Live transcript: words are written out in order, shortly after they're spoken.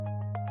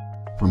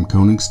From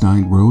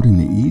Koenigstein Road in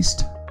the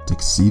east to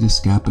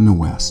Casitas Gap in the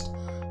west,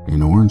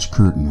 an orange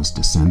curtain has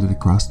descended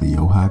across the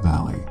Ojai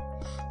Valley.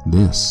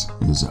 This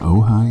is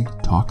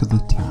Ojai Talk of the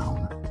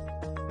Town.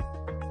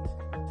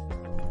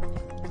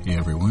 Hey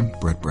everyone,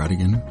 Brett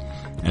Bradigan,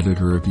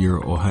 editor of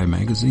your Ojai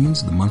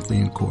magazines, the monthly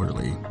and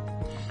quarterly.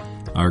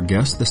 Our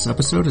guest this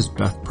episode is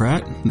Beth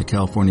Pratt, the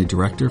California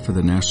director for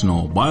the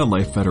National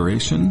Wildlife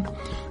Federation,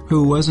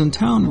 who was in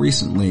town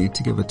recently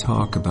to give a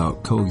talk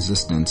about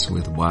coexistence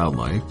with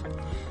wildlife.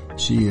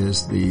 She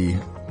is the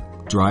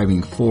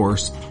driving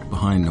force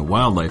behind the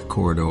wildlife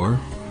corridor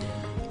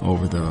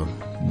over the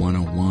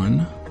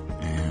 101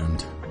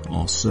 and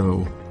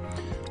also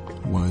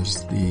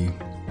was the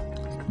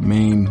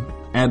main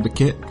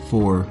advocate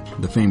for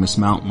the famous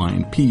mountain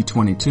lion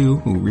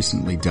P22, who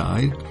recently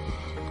died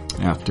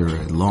after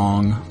a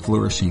long,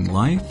 flourishing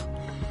life,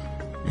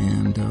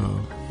 and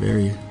a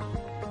very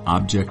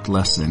object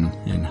lesson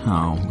in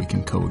how we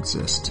can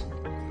coexist.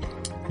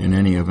 In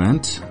any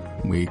event,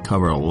 we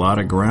cover a lot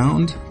of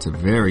ground. It's a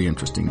very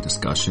interesting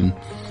discussion.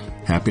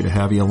 Happy to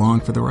have you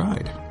along for the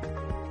ride.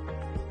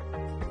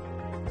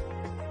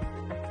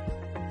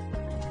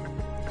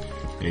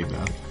 Hey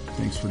Beth,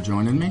 thanks for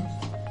joining me.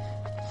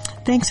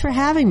 Thanks for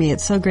having me.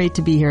 It's so great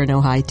to be here in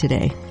Ojai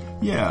today.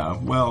 Yeah,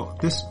 well,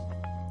 this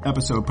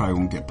episode probably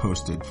won't get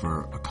posted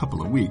for a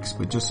couple of weeks,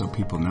 but just so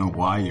people know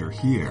why you're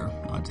here,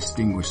 a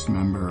distinguished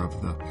member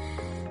of the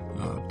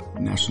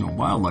National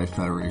Wildlife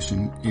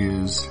Federation,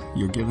 is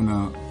you're giving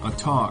a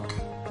talk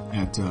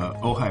at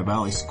Ojai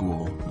Valley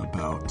School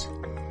about,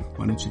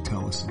 why don't you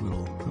tell us a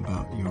little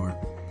about your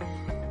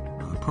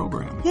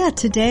program? Yeah,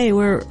 today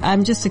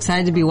I'm just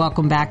excited to be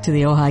welcomed back to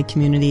the Ojai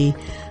community.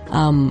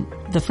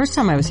 The first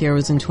time I was here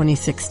was in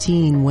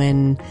 2016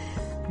 when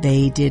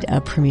they did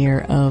a premiere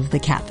of The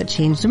Cat That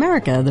Changed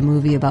America, the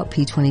movie about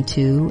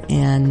P22,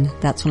 and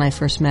that's when I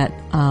first met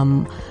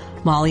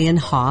Molly and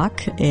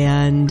Hawk,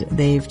 and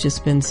they've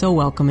just been so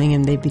welcoming,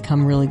 and they've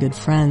become really good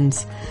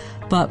friends.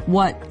 But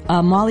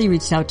Molly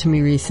reached out to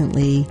me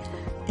recently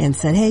and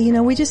said, hey,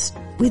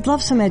 we'd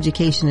love some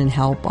education and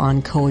help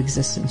on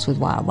coexistence with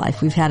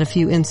wildlife. We've had a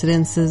few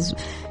incidences,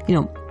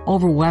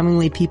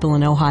 overwhelmingly people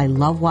in Ojai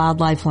love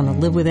wildlife, want to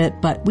live with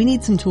it, but we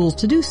need some tools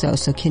to do so.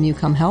 So can you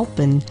come help?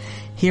 And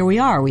here we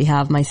are. We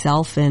have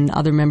myself and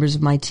other members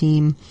of my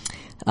team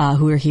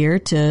who are here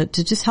to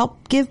just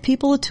help give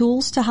people the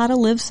tools to how to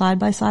live side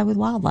by side with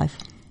wildlife.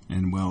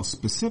 And well,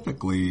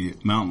 specifically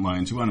mountain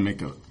lions, you want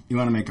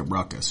to make a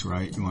ruckus,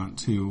 right? You want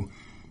to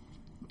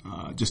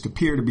just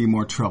appear to be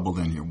more trouble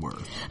than you're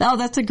worth. Oh,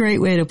 that's a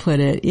great way to put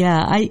it.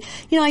 Yeah. I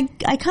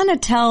kind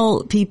of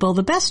tell people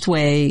the best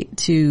way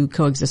to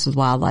coexist with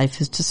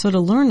wildlife is to sort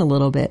of learn a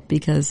little bit,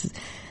 because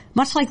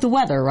much like the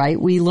weather, right?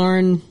 We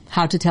learn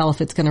how to tell if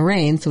it's going to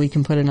rain so we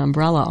can put an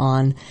umbrella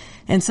on.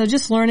 And so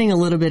just learning a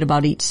little bit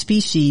about each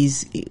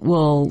species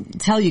will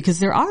tell you, because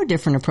there are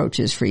different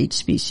approaches for each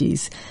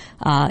species.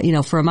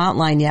 For a mountain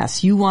lion,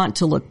 yes, you want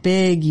to look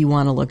big, you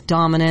want to look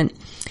dominant.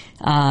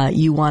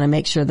 You want to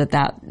make sure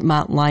that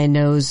mountain lion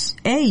knows,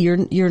 A,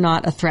 you're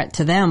not a threat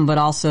to them, but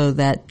also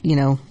that,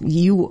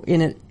 you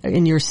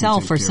in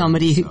yourself are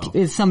somebody who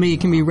is somebody who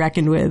can be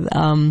reckoned with.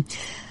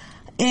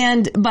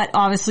 But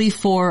obviously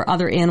for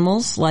other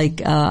animals,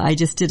 like, I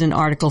just did an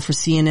article for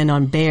CNN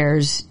on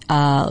bears,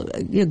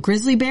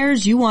 grizzly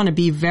bears, you want to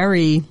be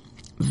very,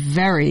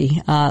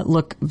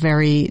 look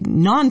very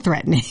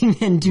non-threatening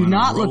and do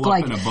not look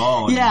like,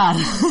 yeah.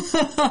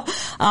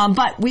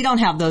 But we don't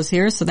have those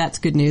here, so that's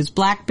good news.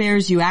 Black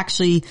bears, you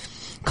actually,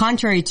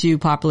 contrary to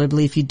popular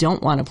belief, you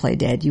don't want to play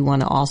dead. You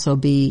want to also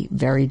be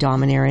very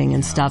domineering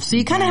and stuff. So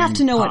you kind of have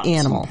to know what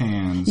animal.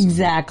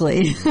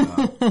 Exactly.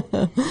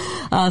 Yeah.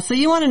 So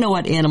you want to know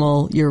what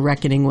animal you're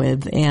reckoning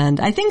with. And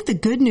I think the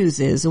good news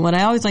is, and what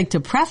I always like to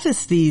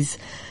preface these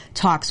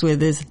talks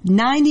with, is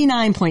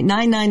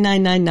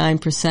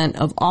 99.99999%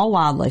 of all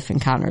wildlife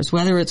encounters,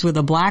 whether it's with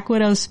a black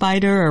widow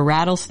spider, a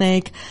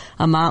rattlesnake,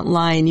 a mountain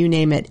lion, you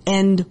name it,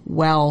 end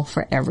well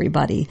for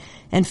everybody.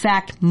 In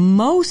fact,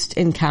 most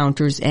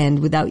encounters end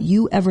without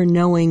you ever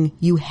knowing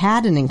you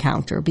had an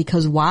encounter,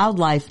 because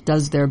wildlife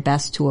does their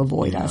best to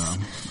avoid us.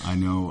 I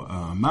know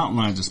mountain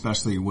lions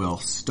especially will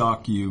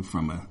stalk you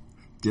from a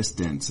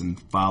distance and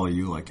follow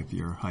you, like if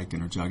you're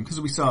hiking or jogging. Because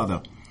we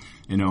saw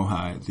in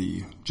Ojai,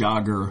 the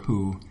jogger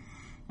who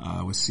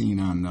was seen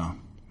on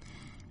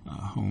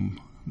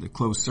the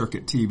closed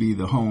circuit TV,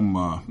 the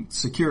home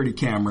security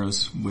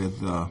cameras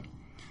with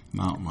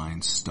mountain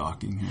lions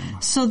stalking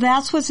him. So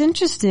that's what's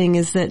interesting,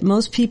 is that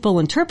most people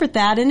interpret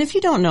that, and if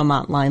you don't know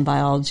mountain lion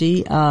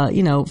biology,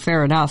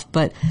 fair enough,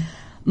 but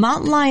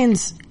mountain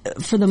lions,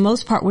 for the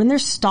most part, when they're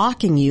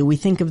stalking you, we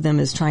think of them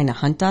as trying to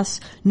hunt us.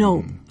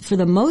 No, for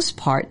the most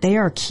part, they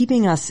are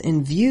keeping us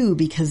in view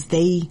because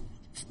they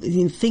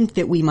think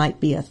that we might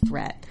be a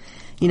threat.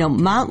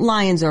 Mountain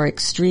lions are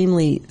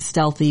extremely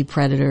stealthy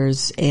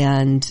predators,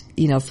 and,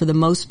 for the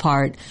most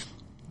part,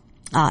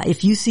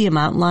 if you see a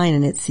mountain lion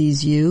and it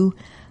sees you,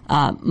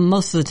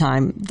 most of the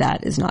time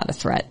that is not a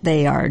threat.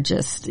 They are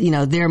just,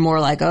 they're more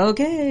like,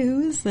 okay,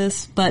 who is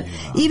this? But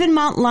even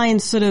mountain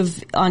lions sort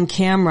of on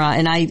camera,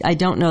 and I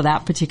don't know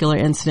that particular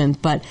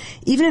incident, but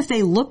even if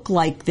they look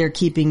like they're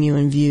keeping you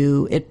in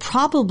view, it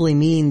probably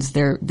means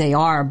they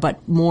are,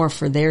 but more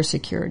for their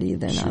security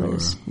than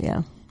others.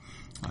 Yeah.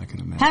 I can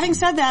imagine. Having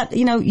said that,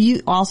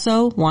 you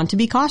also want to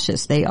be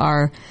cautious. They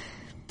are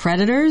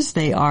predators.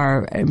 They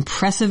are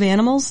impressive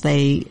animals.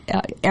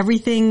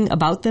 Everything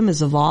about them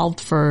is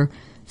evolved for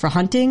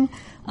hunting.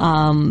 They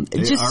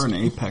are an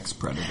apex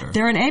predator.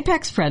 They're an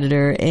apex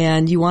predator,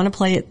 and you want to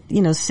play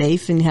it,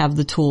 safe and have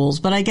the tools.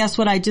 But I guess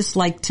what I just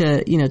like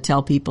to,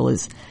 tell people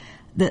is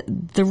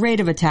the rate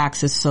of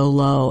attacks is so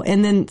low.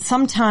 And then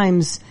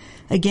sometimes,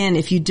 again,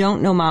 if you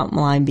don't know mountain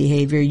lion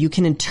behavior, you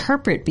can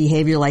interpret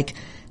behavior. Like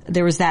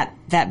there was that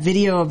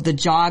video of the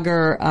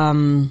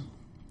jogger,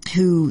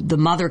 who the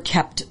mother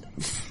kept,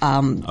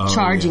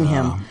 charging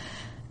him.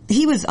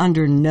 He was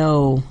under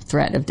no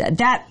threat of death.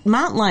 That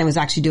mountain lion was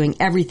actually doing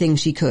everything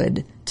she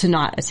could to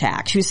not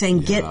attack. She was saying,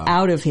 get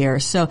out of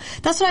here. So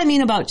that's what I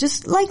mean about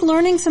just like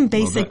learning some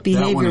basic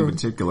behavior. That one in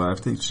particular, I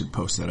think you should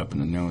post that up in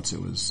the notes. It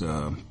was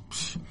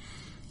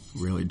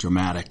really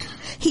dramatic.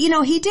 He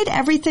did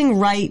everything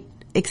right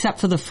except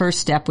for the first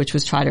step, which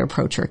was try to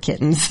approach her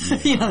kittens.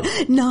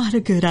 Not a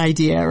good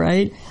idea,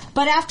 right?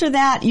 But after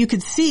that, you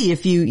could see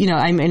if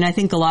I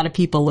think a lot of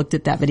people looked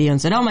at that video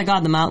and said, oh my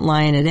God, the mountain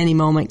lion at any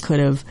moment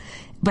could have.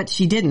 But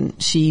she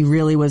didn't. She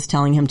really was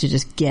telling him to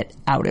just get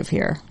out of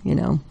here,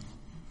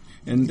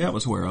 And that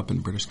was where, up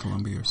in British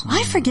Columbia or something?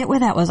 I forget where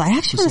that was. I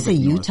actually want to say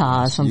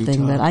Utah or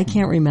something, but I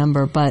can't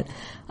remember. But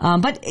on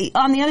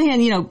the other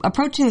hand,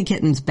 approaching the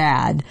kitten's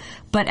bad.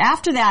 But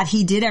after that,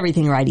 he did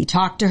everything right. He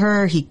talked to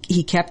her. He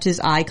kept his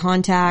eye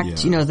contact,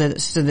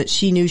 so that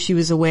she knew she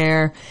was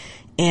aware.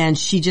 And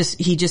he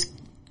just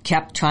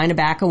kept trying to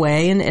back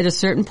away. And at a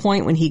certain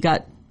point when he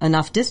got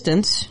enough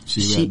distance,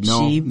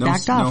 she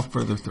backed off. No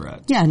further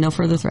threat. Yeah, no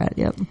further threat.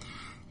 Yep.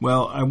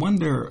 Well, I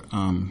wonder,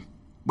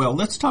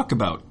 let's talk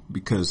about,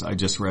 because I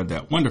just read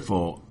that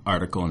wonderful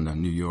article in the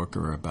New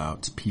Yorker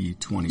about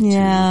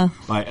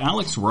P22 by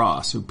Alex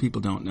Ross, who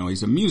people don't know.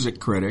 He's a music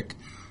critic.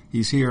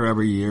 He's here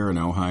every year in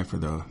Ojai for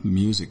the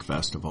music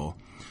festival.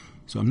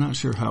 So I'm not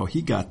sure how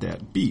he got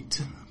that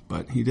beat,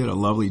 but he did a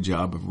lovely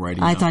job of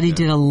writing. I thought he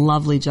did a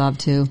lovely job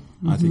too.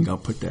 Mm-hmm. I think I'll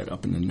put that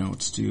up in the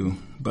notes too.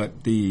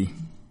 But the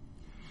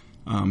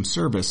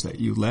service that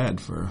you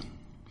led for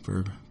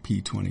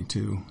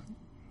P22,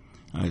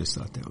 I just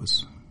thought that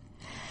was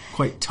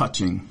quite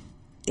touching.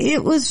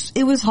 It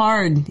was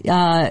hard.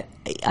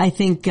 I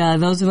think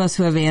those of us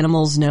who have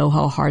animals know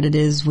how hard it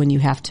is when you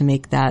have to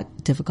make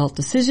that difficult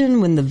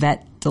decision, when the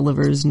vet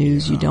delivers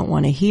news you don't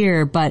want to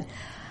hear. But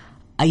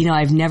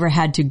I've never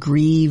had to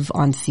grieve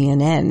on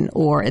CNN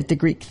or at the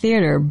Greek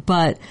Theater.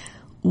 But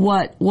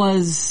what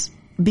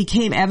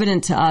became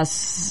evident to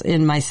us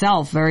and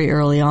myself very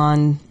early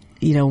on,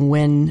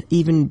 when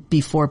even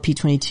before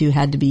P22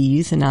 had to be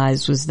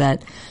euthanized, was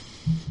that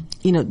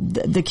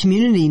the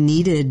community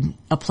needed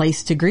a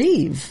place to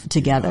grieve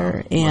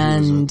together.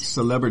 And he was a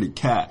celebrity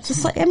cat.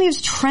 Just like, it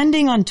was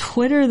trending on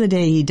Twitter the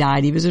day he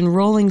died. He was in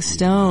Rolling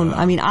Stone.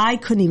 Yeah. I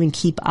couldn't even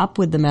keep up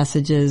with the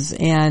messages.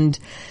 And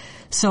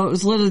so it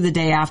was literally the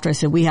day after I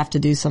said, we have to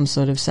do some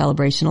sort of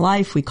celebration of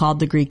life. We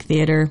called the Greek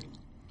Theater.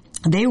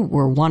 They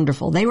were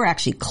wonderful. They were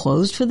actually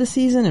closed for the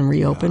season and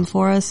reopened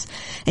for us.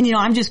 And,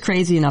 I'm just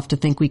crazy enough to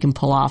think we can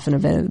pull off an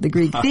event at the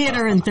Greek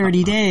Theater in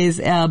 30 days.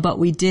 But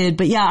we did.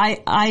 But yeah,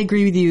 I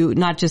agree with you,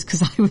 not just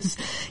because I was,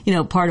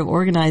 part of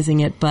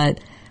organizing it, but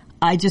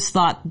I just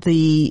thought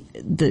we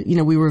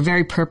were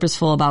very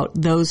purposeful about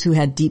those who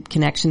had deep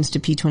connections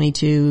to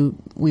P22.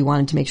 We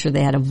wanted to make sure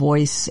they had a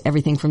voice,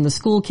 everything from the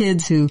school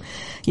kids who,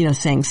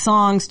 sang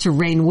songs, to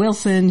Rainn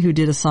Wilson, who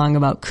did a song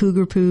about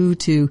cougar poo,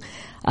 to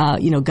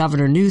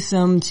Governor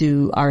Newsom,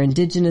 to our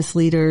indigenous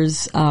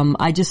leaders.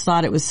 I just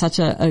thought it was such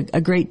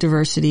a great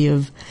diversity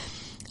of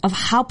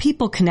how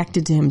people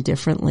connected to him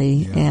differently.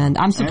 Yeah. And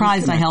I'm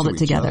surprised I held it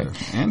together.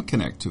 And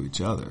connect to each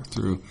other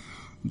through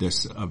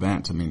this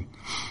event.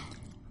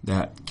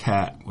 That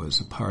cat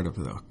was a part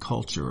of the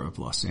culture of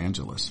Los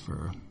Angeles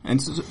and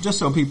just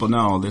so people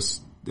know, this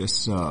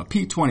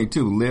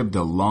P22 lived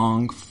a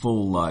long,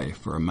 full life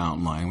for a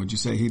mountain lion. Would you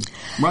say he'd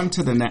run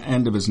to the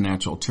end of his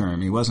natural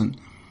term?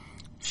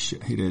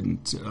 He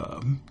didn't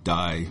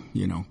die,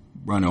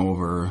 run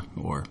over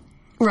or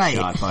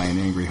shot by an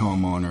angry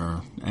homeowner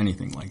or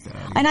anything like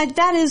that. And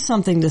that is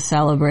something to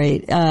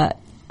celebrate.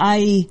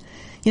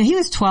 He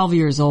was 12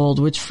 years old,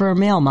 which for a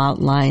male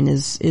mountain lion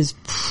is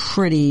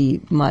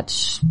pretty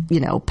much,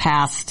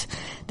 past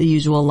the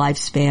usual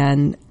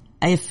lifespan.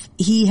 If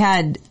he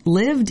had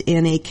lived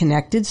in a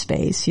connected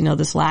space,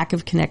 this lack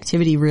of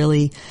connectivity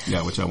really...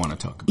 Yeah, which I want to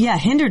talk about. Yeah,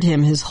 hindered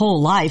him his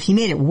whole life. He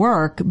made it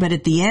work, but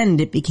at the end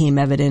it became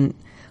evident,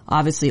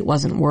 obviously it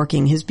wasn't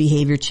working. His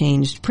behavior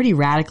changed pretty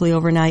radically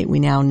overnight. We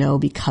now know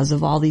because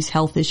of all these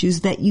health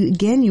issues that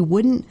you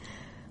wouldn't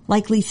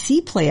likely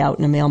see play out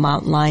in a male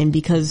mountain lion,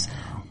 because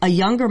a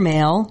younger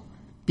male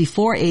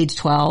before age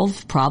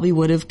 12 probably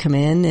would have come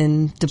in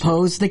and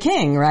deposed the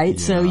king, right?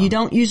 Yeah. So you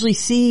don't usually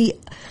see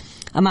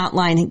a mountain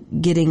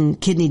lion getting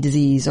kidney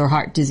disease or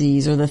heart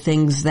disease or the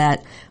things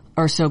that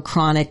are so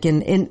chronic.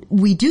 And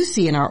we do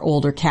see in our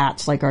older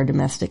cats, like our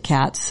domestic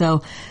cats.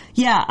 So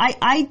yeah,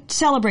 I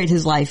celebrate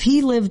his life.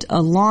 He lived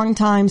a long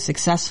time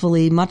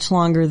successfully, much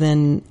longer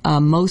than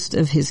most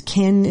of his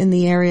kin in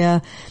the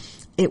area.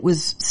 It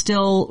was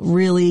still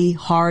really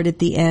hard at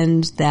the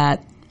end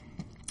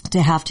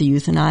to have to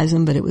euthanize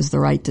him, but it was the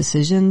right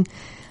decision.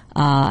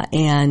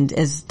 And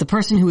as the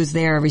person who was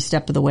there every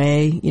step of the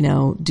way,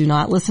 do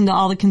not listen to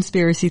all the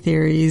conspiracy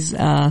theories.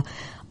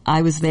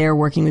 I was there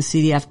working with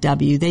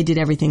CDFW. They did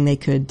everything they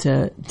could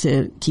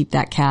to keep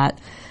that cat,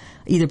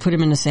 either put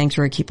him in a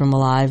sanctuary or keep him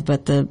alive.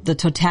 But the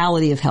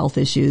totality of health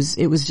issues,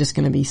 it was just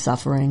going to be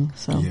suffering.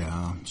 So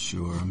yeah,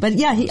 sure. But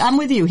yeah, I'm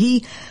with you.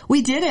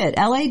 We did it.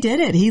 LA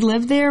did it. He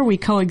lived there. We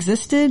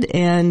coexisted.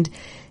 And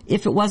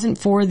if it wasn't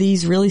for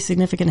these really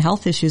significant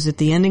health issues at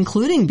the end,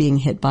 including being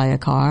hit by a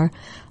car,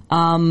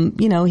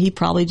 he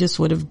probably just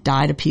would have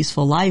died a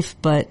peaceful life.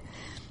 But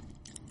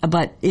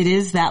it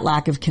is that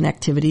lack of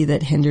connectivity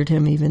that hindered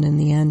him even in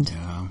the end.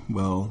 Yeah,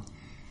 well,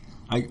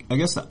 I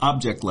guess the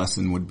object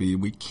lesson would be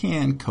we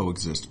can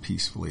coexist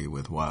peacefully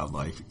with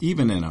wildlife,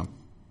 even in a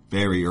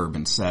very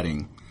urban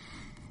setting.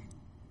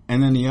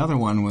 And then the other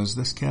one was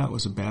this cat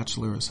was a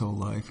bachelor his whole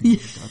life. He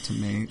got to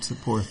mate. It's a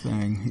poor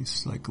thing.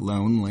 He's like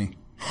lonely.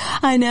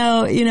 I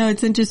know,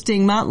 it's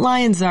interesting. Mountain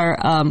lions are,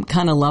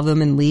 kind of love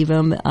them and leave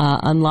them,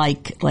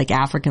 unlike like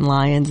African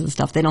lions and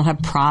stuff. They don't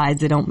have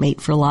prides. They don't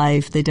mate for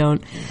life. They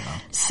don't. Yeah.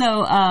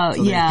 So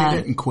they yeah.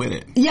 hit it and quit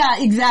it. Yeah,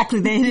 exactly.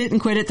 They hit it and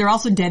quit it. They're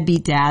also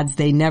deadbeat dads.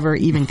 They never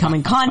even come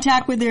in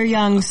contact with their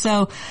young.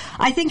 So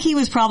I think he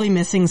was probably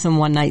missing some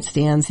one night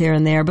stands here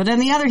and there. But on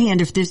the other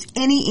hand, if there's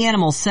any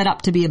animal set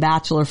up to be a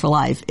bachelor for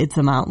life, it's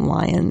a mountain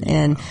lion.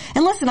 And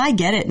listen, I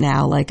get it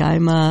now. Like I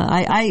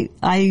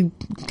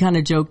kind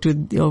of joked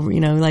with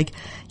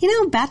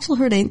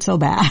bachelorhood ain't so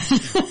bad.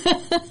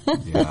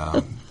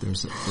 Yeah.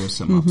 There's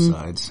some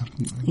upsides.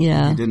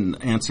 Yeah. He didn't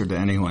answer to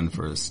anyone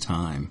for his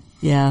time.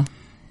 Yeah.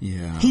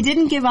 Yeah. He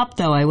didn't give up,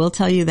 though. I will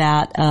tell you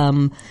that.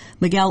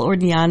 Miguel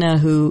Ordeñana,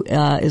 who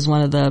is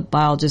one of the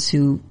biologists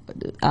who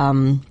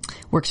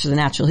works for the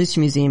Natural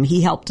History Museum,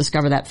 he helped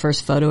discover that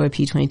first photo of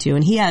P22,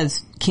 and he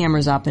has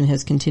cameras up and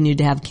has continued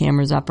to have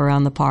cameras up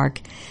around the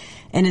park.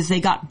 And as they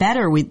got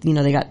better,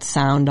 they got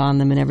sound on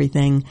them and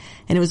everything.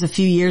 And it was a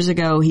few years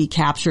ago he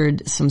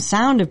captured some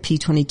sound of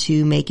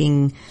P22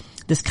 making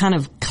this kind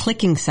of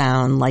clicking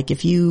sound. Like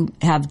if you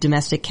have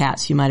domestic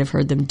cats, you might have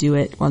heard them do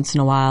it once in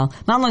a while.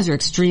 Mountain lions are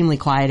extremely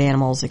quiet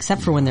animals,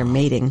 except for when they're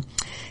mating.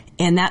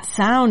 And that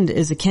sound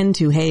is akin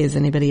to, hey, is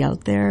anybody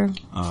out there?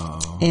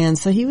 Oh. And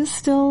so he was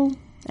still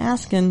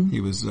asking. He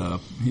was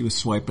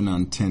swiping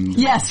on Tinder.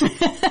 Yes.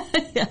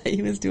 Yeah,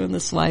 he was doing the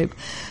swipe.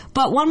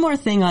 But one more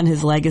thing on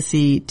his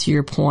legacy, to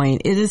your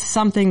point, it is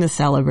something to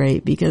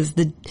celebrate because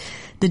the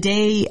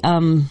day,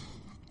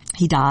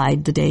 he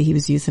died, the day he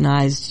was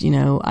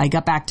euthanized, I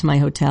got back to my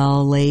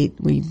hotel late.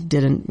 We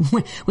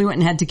went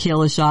and had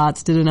tequila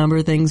shots, did a number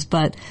of things,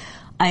 but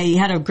I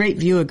had a great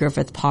view of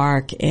Griffith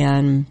Park,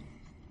 and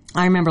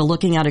I remember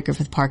looking out at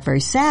Griffith Park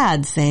very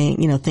sad,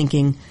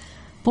 thinking,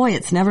 boy,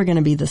 it's never going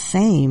to be the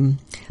same.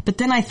 But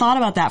then I thought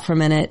about that for a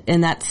minute,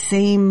 and that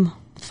same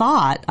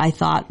thought I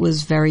thought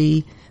was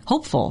very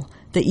hopeful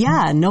that,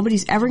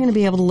 nobody's ever going to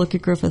be able to look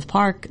at Griffith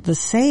Park the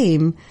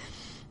same.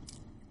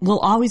 We're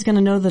always going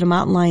to know that a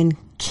mountain lion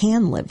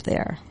can live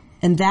there.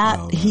 And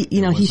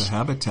was a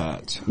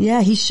habitat.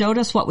 Yeah, he showed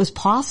us what was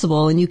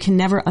possible, and you can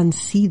never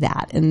unsee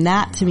that. And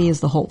that to me is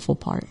the hopeful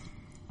part.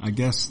 I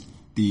guess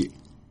the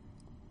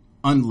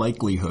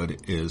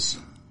unlikelihood is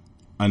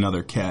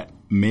another cat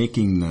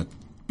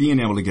being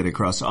able to get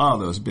across all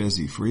those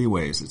busy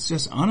freeways. It's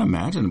just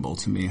unimaginable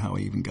to me how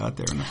he even got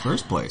there in the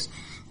first place.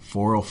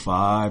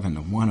 405 and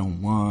the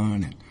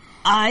 101 and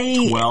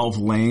 12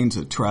 lanes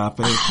of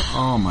traffic.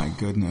 Oh my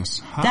goodness.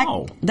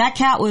 How? That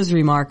cat was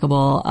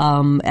remarkable.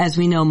 As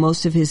we know,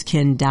 most of his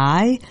kin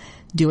die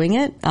doing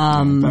it.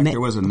 In fact, there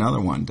was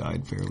another one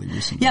died fairly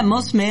recently. Yeah,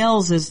 most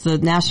males, is the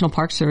National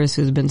Park Service,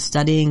 who's been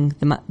studying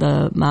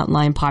the mountain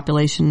lion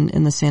population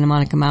in the Santa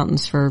Monica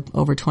Mountains for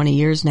over 20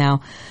 years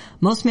now.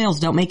 Most males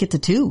don't make it to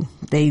 2.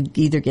 They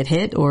either get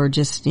hit or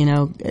just,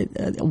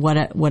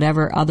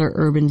 whatever other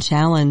urban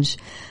challenge.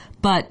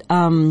 But,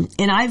 and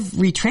I've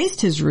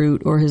retraced his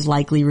route or his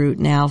likely route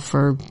now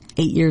for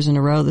 8 years in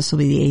a row. This will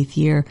be the 8th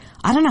year.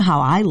 I don't know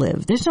how I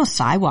live. There's no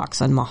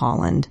sidewalks on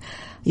Mulholland.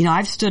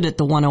 I've stood at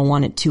the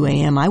 101 at 2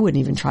 a.m. I wouldn't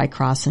even try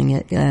crossing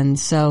it. And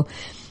so,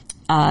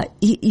 that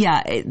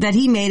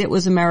he made it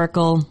was a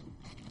miracle.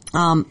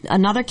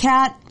 Another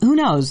cat, who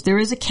knows? There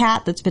is a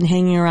cat that's been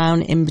hanging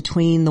around in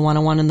between the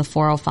 101 and the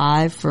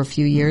 405 for a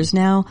few years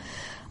now.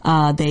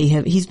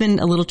 He's been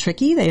a little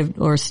tricky,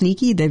 or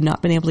sneaky. They've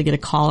not been able to get a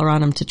collar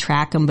on him to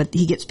track him, but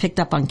he gets picked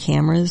up on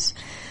cameras.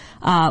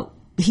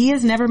 He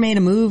has never made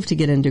a move to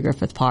get into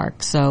Griffith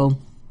Park.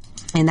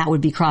 And that would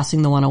be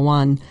crossing the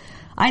 101.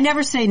 I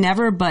never say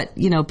never, but,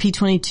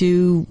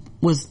 P22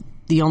 was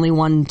the only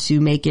one to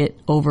make it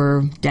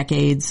over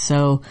decades,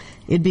 so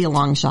it'd be a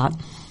long shot.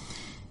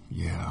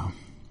 Yeah.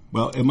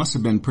 Well, it must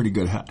have been pretty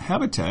good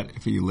habitat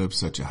if he lived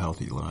such a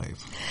healthy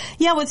life.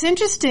 Yeah, what's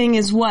interesting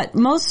is what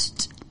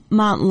most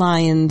mountain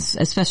lions,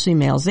 especially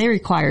males, they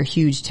require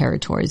huge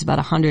territories, about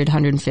 100,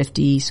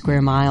 150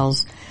 square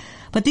miles.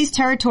 But these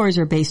territories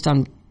are based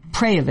on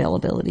prey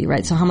availability,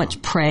 right? So how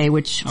much prey,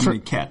 how many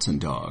cats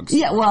and dogs?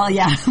 Yeah, well,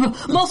 yeah.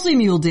 Mostly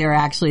mule deer,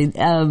 actually.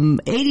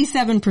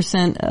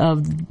 87%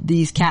 of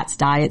these cats'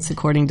 diets,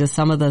 according to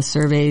some of the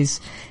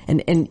surveys,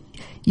 and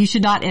you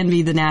should not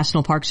envy the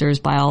National Park Service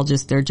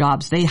biologists, their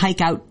jobs. They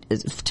hike out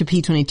to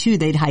P-22.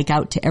 They'd hike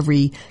out to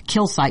every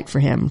kill site for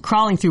him,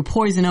 crawling through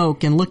poison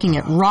oak and looking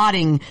at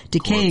rotting,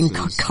 decaying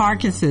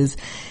carcasses.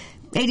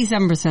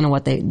 87% of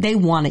what they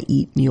want to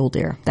eat mule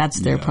deer. That's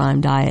their prime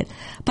diet.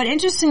 But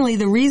interestingly,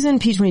 the reason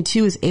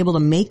P-22 is able to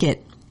make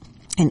it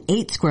in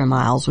 8 square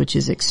miles, which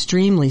is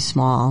extremely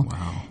small,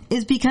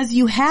 is because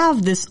you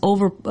have this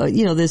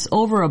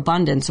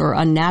overabundance or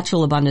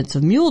unnatural abundance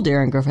of mule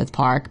deer in Griffith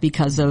Park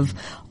because of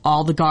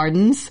all the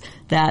gardens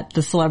that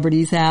the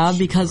celebrities have,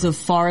 because of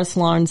Forest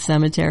Lawn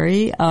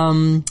Cemetery.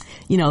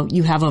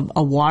 You have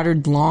a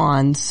watered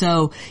lawn.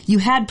 So you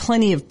had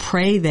plenty of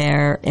prey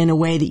there in a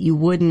way that you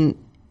wouldn't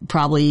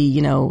probably,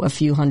 a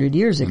few hundred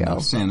years ago.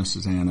 The Santa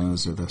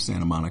Susanas or the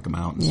Santa Monica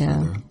Mountains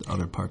or the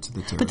other parts of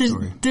the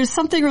territory. But there's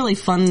something really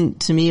fun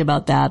to me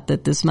about that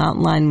this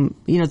mountain lion,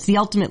 it's the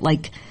ultimate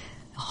like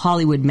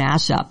Hollywood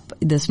mashup.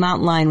 This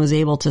mountain lion was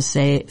able to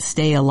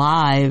stay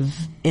alive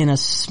in a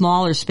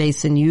smaller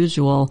space than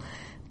usual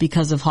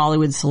because of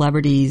Hollywood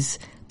celebrities,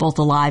 both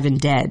alive and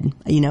dead.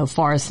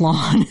 Forest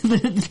Lawn,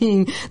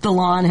 being the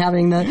lawn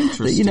having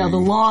the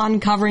lawn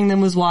covering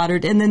them was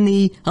watered, and then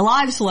the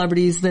alive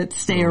celebrities that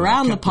stay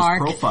around the park.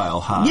 Kept his profile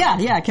high.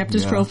 Yeah, kept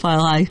his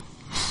profile high.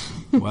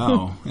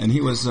 Wow. And he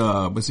was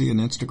he an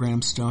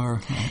Instagram star?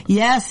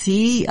 Yes,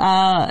 he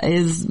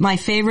is my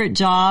favorite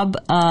job,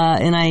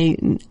 and I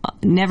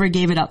never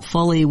gave it up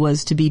fully,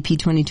 was to be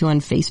P22 on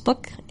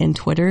Facebook and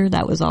Twitter.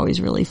 That was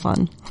always really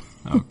fun.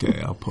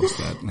 Okay, I'll post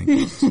that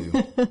link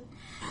too.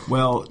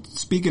 Well,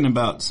 speaking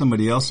about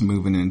somebody else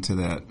moving into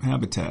that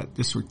habitat,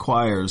 this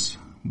requires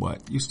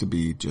what used to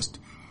be just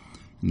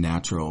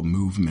natural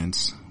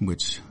movements,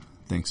 which,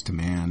 thanks to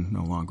man,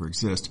 no longer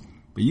exist.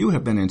 But you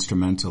have been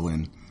instrumental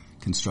in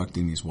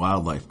constructing these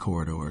wildlife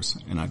corridors,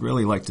 and I'd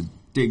really like to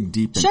dig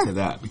deep into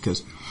that,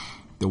 because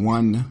the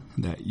one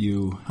that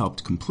you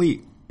helped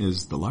complete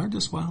is the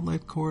largest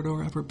wildlife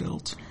corridor ever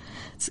built.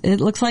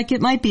 It looks like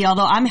it might be,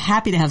 although I'm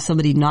happy to have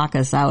somebody knock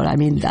us out. I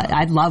mean,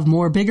 I'd love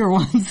more bigger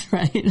ones,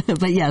 right?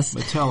 But yes.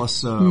 But tell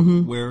us,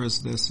 where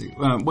is this?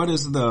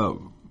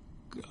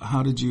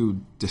 How did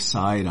you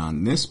decide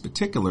on this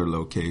particular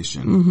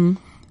location?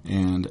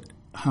 And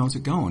how's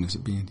it going? Is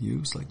it being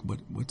used? Like,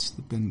 what's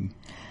been?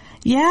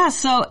 Yeah,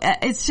 so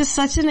it's just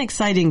such an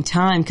exciting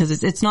time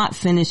because it's not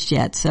finished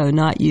yet, so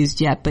not used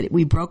yet. But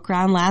we broke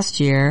ground last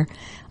year.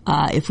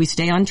 If we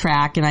stay on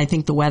track, and I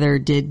think the weather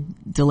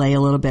did delay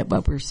a little bit,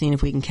 but we're seeing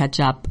if we can catch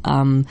up.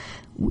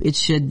 It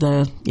should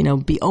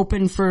be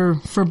open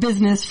for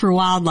business for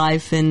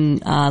wildlife in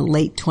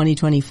late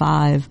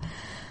 2025.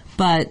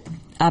 But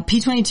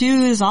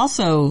P22 is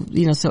also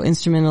so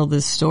instrumental to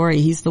this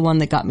story. He's the one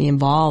that got me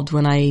involved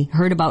when I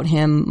heard about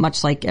him,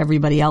 much like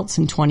everybody else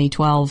in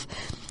 2012,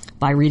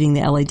 by reading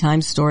the LA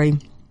Times story.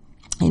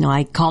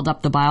 I called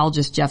up the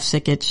biologist Jeff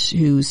Sikich,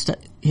 who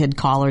had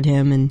collared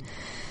him, and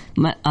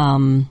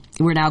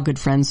we're now good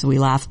friends, so we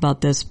laugh about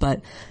this,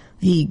 but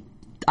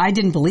I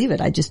didn't believe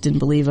it. I just didn't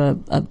believe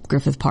a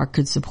Griffith Park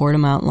could support a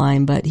mountain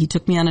lion, but he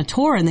took me on a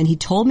tour, and then he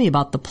told me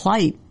about the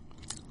plight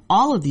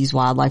all of these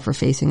wildlife are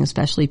facing,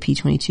 especially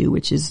P22,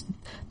 which is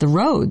the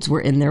roads were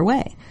in their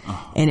way.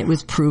 And it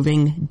was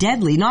proving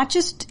deadly, not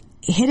just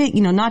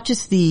hitting, not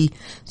just the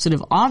sort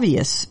of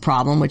obvious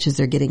problem, which is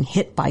they're getting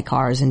hit by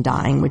cars and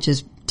dying, which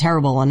is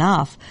terrible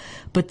enough,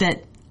 but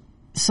that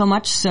so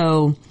much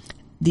so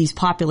these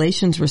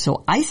populations were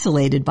so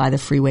isolated by the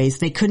freeways,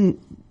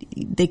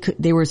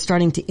 they were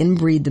starting to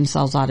inbreed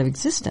themselves out of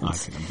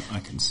existence. I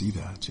can see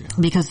that, yeah.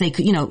 Because they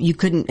could, you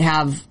couldn't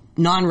have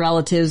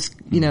non-relatives,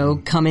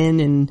 come in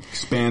and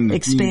expand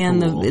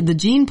the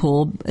gene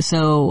pool.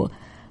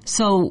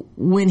 So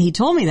when he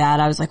told me that,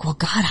 I was like, well,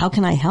 God, how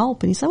can I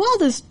help? And he said, well,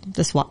 this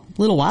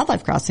little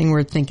wildlife crossing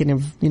we're thinking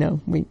of,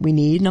 we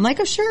need. And I'm like,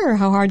 oh, sure.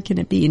 How hard can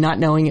it be? Not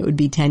knowing it would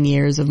be 10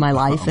 years of my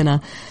life in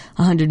a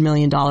 $100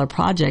 million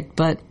project.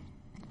 But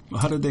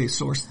how did they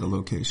source the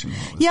location?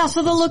 Yeah,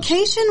 so the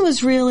location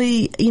was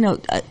really,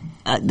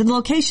 the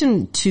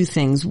location, two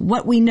things.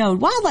 What we know,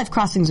 wildlife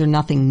crossings are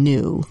nothing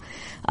new.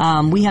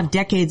 We have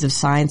decades of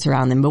science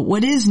around them, but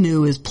what is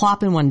new is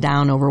plopping one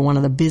down over one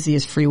of the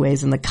busiest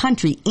freeways in the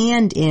country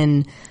and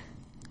in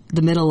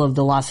the middle of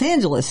the Los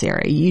Angeles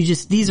area.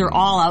 These are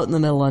all out in the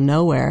middle of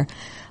nowhere.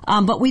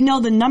 But we know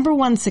the number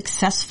one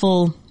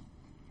successful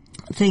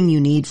thing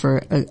you need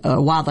for a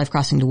wildlife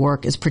crossing to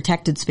work is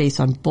protected space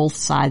on both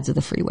sides of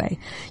the freeway.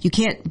 You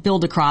can't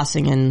build a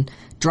crossing and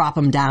drop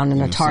them down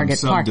in a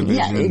target parking.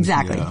 Yeah,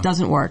 exactly. Yeah. It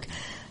doesn't work.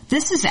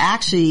 This is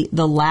actually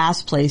the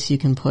last place you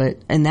can put,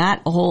 in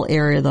that whole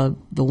area, the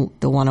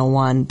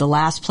 101, the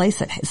last place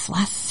that has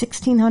last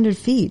 1,600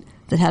 feet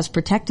that has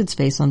protected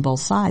space on both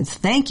sides.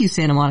 Thank you,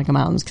 Santa Monica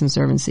Mountains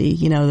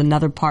Conservancy,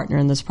 another partner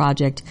in this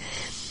project.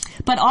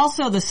 But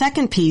also the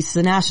second piece,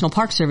 the National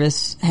Park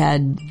Service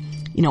had,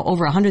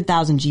 over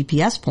 100,000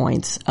 GPS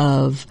points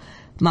of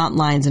mountain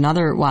lions and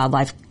other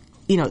wildlife.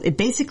 It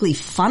basically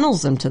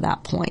funnels them to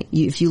that point.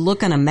 If you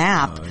look on a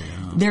map,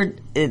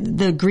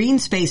 the green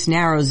space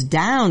narrows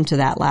down to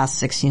that last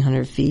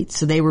 1,600 feet.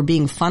 So they were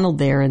being funneled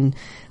there, and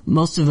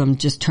most of them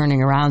just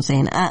turning around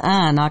saying,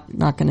 not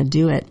going to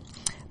do it.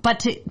 But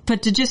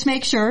to just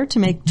make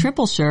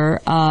triple sure,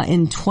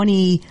 in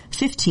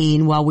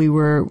 2015, while we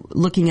were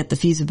looking at the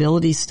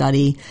feasibility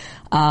study,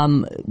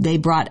 they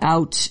brought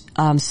out,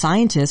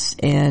 scientists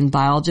and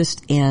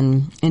biologists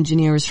and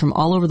engineers from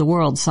all over the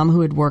world, some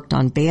who had worked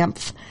on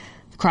Banff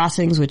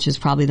crossings, which is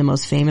probably the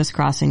most famous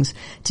crossings,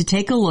 to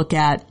take a look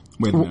at.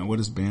 Wait a minute, what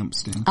does Banff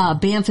stand for?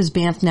 Banff is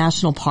Banff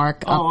National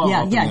Park.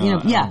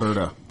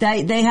 Alberta.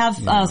 They have,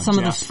 some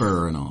of the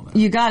Jasper and all that.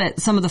 You got it.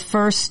 Some of the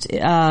first,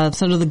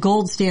 sort of the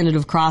gold standard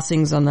of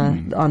crossings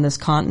on this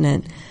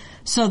continent.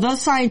 So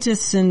those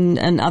scientists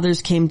and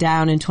others came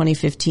down in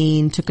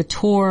 2015, took a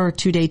tour,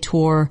 2-day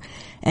tour,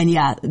 and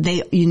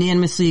they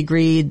unanimously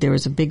agreed. There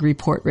was a big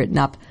report written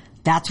up.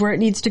 That's where it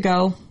needs to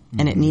go.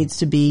 And it needs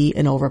to be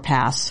an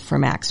overpass for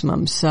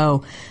maximum.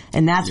 So,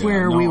 and that's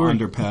where we were.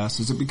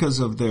 Underpass. Is it because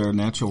of their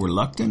natural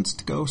reluctance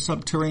to go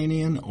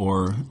subterranean,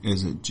 or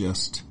is it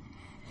just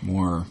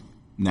more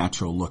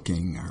natural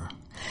looking? Or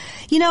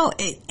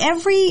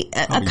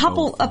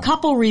a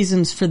couple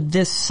reasons for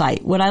this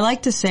site. What I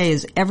like to say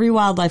is every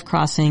wildlife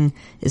crossing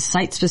is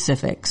site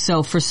specific.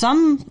 So for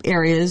some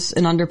areas,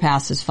 an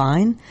underpass is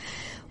fine.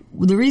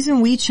 The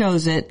reason we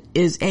chose it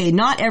is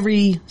not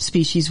every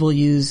species will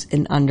use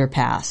an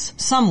underpass.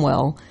 Some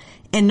will,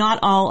 and not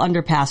all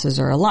underpasses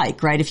are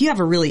alike, right? If you have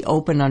a really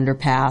open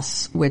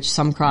underpass, which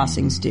some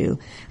crossings do,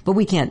 but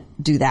we can't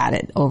do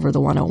that over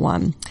the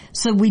 101.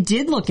 So we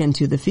did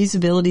the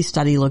feasibility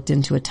study looked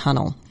into a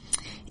tunnel.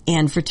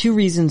 And for 2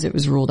 reasons it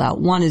was ruled out.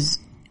 One is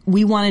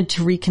we wanted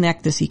to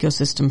reconnect this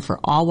ecosystem for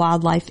all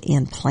wildlife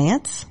and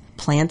plants.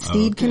 Plants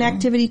need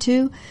connectivity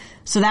too.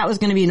 So that was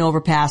going to be an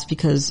overpass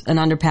because an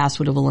underpass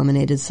would have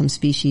eliminated some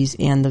species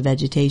and the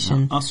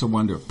vegetation. I also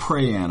wonder if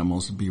prey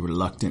animals would be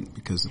reluctant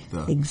because of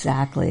the...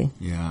 Exactly.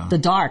 Yeah.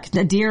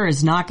 The deer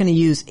is not going to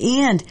use.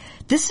 And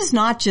this is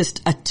not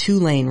just a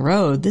 2-lane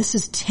road. This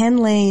is 10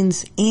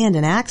 lanes and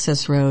an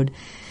access road.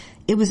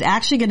 It was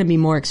actually going to be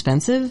more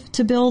expensive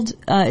to build,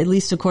 at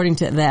least according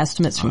to the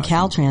estimates from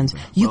Caltrans.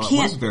 It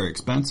was very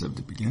expensive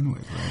to begin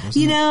with,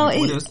 right?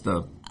 What is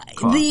the...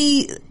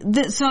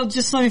 So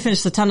just let me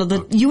finish the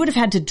tunnel. You would have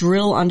had to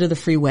drill under the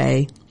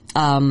freeway.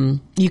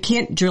 You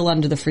can't drill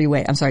under the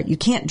freeway. I'm sorry. You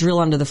can't drill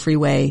under the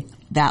freeway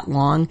that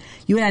long.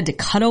 You would have had to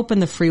cut open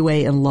the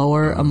freeway and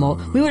lower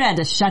we would have had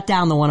to shut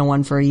down the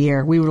 101 for a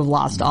year. We would have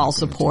lost all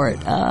support.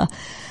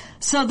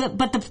 So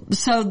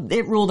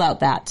it ruled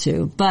out that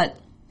too. But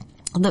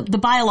the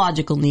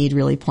biological need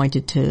really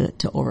pointed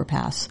to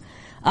overpass.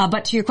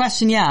 But to your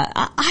question,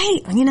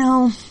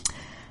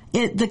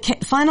 the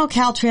final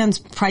Caltrans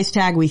price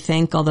tag, we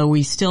think, although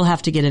we still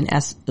have to get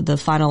the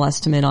final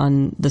estimate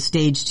on the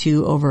stage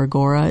 2 over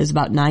Agora, is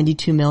about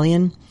 $92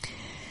 million.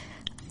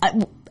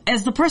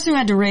 As the person who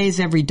had to raise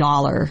every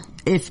dollar,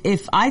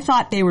 if I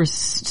thought they were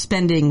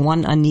spending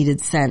one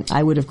unneeded cent,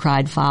 I would have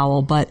cried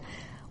foul. But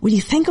when you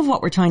think of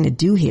what we're trying to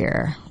do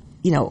here,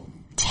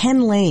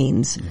 10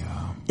 lanes,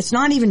 it's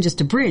not even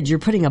just a bridge. You're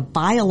putting a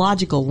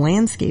biological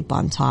landscape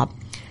on top.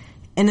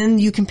 And then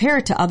you compare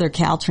it to other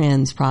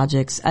Caltrans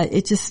projects,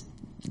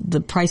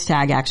 the price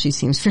tag actually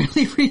seems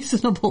fairly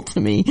reasonable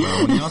to me.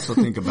 Well, when you also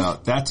think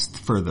about that's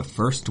for the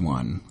first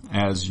one,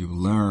 as you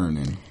learn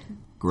and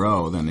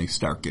grow, then they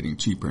start getting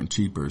cheaper and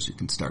cheaper as you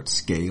can start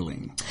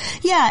scaling.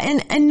 Yeah,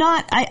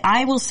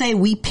 I will say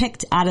we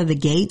picked out of the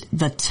gate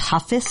the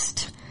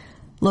toughest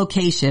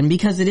location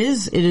because it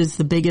is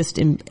the biggest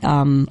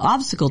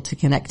obstacle to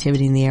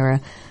connectivity in the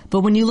area.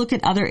 But when you look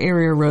at other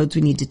area roads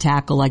we need to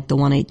tackle, like the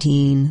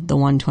 118, the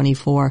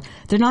 124,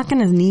 they're not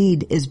going to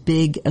need as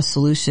big a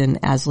solution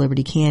as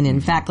Liberty Canyon. In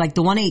fact, like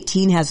the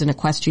 118 has an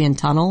equestrian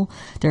tunnel.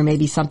 There may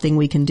be something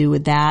we can do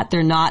with that.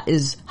 They're not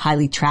as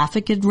highly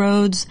trafficked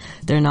roads.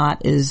 They're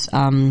not as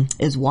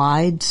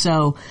wide.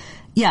 So,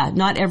 yeah,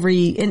 not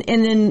every, and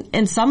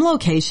in some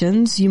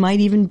locations, you might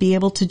even be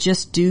able to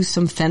just do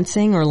some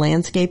fencing or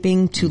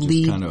landscaping to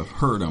lead. Kind of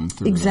herd them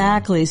through.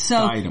 Exactly. So,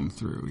 guide them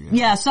through.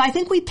 Yeah. So I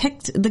think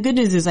the good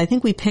news is I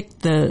think we picked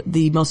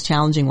the most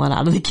challenging one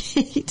out of the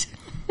gate.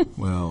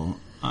 Well,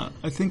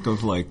 I think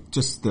of like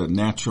just the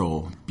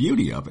natural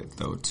beauty of it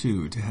though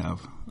too, to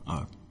have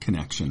a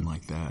connection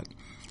like that.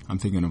 I'm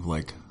thinking of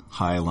like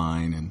High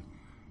Line in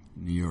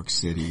New York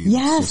City.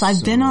 Yes,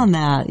 I've been on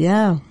that.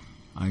 Yeah.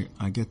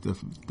 I get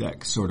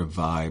that sort of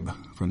vibe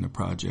from the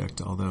project,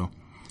 although,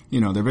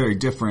 they're very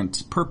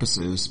different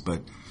purposes,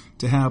 but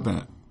to have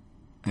a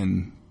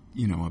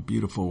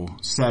beautiful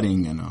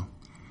setting in a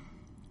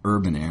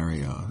urban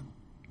area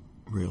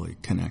really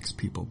connects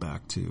people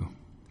back to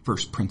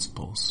first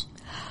principles.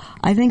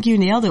 I think you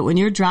nailed it. When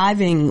you're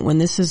driving, when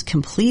this is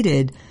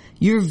completed,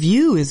 your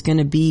view is going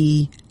to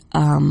be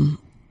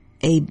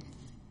a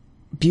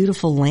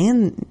beautiful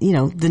land,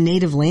 the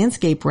native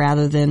landscape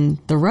rather than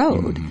the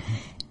road. Mm-hmm.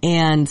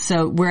 And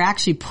so we're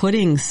actually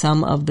putting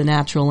some of the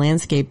natural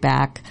landscape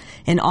back.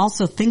 And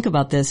also think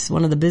about this,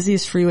 one of the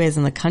busiest freeways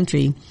in the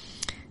country,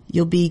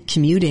 you'll be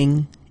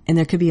commuting and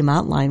there could be a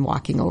mountain lion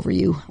walking over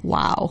you.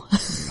 Wow.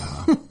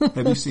 Yeah.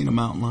 Have you seen a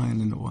mountain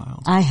lion in the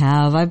wild? I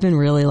have. I've been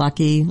really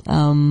lucky.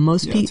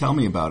 Most people. Tell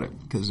me about it,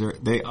 because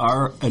they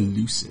are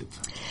elusive.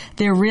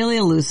 They're really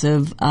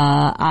elusive.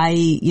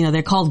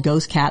 They're called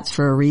ghost cats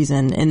for a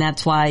reason, and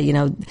that's why,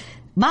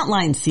 mountain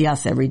lions see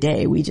us every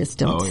day. We just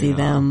don't see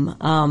them.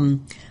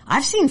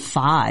 I've seen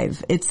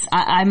 5.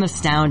 I'm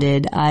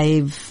astounded.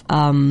 I've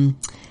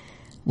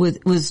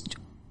was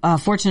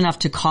fortunate enough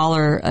to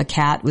collar a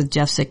cat with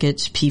Jeff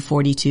Sickich,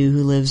 P42,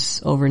 who lives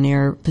over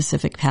near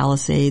Pacific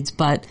Palisades.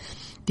 But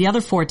the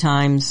other 4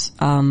 times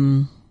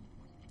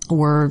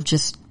were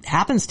just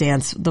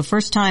happenstance. The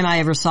first time I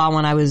ever saw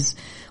one, I was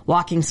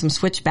walking some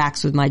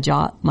switchbacks with my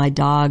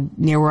dog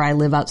near where I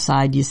live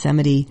outside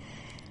Yosemite.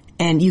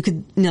 And you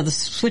could, the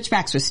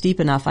switchbacks were steep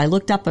enough. I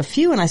looked up a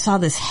few and I saw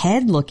this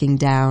head looking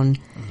down.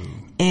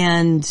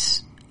 And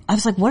I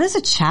was like, what is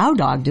a chow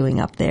dog doing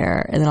up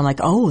there? And then I'm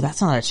like, oh,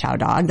 that's not a chow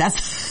dog.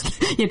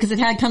 That's, because it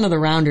had kind of the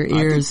rounder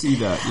ears. I could see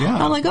that, yeah.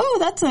 I'm like, oh,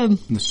 that's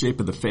the shape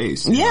of the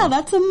face. Yeah,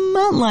 that's a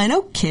mountain lion.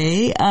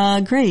 Okay,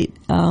 great.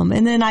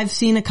 And then I've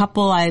seen a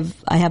couple. I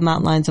have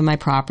mountain lions on my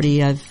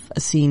property. I've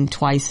seen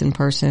twice in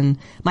person.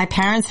 My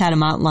parents had a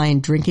mountain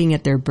lion drinking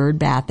at their bird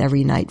bath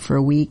every night for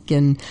a week,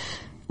 and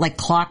like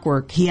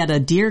clockwork, he had a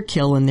deer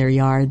kill in their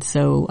yard,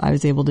 so I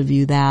was able to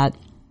view that.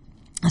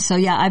 So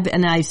yeah,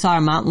 I saw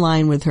a mountain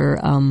lion with her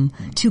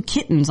 2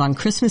 kittens on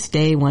Christmas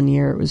Day one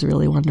year. It was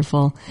really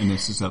wonderful. And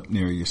this is up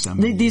near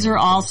Yosemite. These are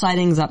all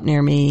sightings up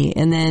near me.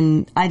 And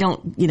then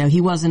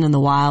he wasn't in the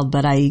wild,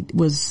 but I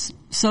was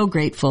so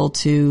grateful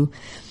to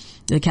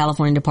the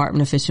California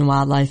Department of Fish and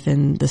Wildlife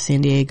and the San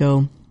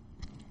Diego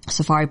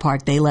Safari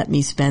Park. They let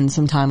me spend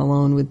some time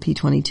alone with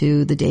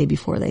P22 the day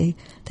before they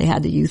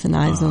had to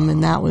euthanize them,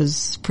 and that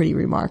was pretty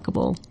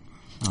remarkable.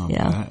 Oh,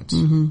 yeah.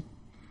 Mm-hmm.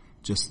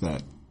 Just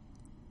that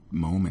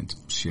moment of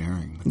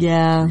sharing with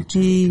the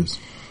creature,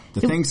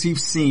 the things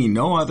he's seen,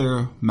 no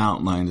other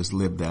mountain lion has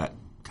lived that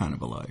kind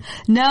of a life.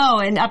 No,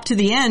 and up to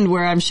the end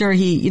where I'm sure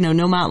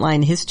no mountain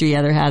lion history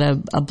ever had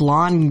a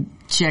blonde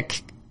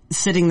chick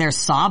sitting there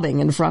sobbing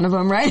in front of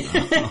him, right?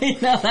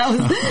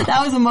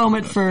 That was a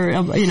moment for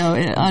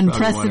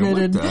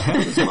unprecedented.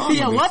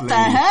 What the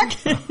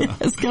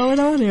heck is going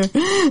on here?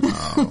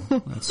 Oh,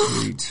 that's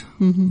sweet.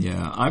 Mm-hmm.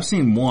 Yeah, I've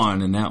seen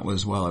one, and that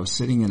was while I was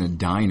sitting in a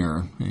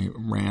diner. It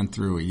ran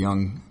through a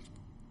young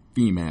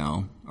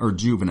female or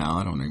juvenile.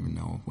 I don't even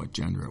know what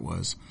gender it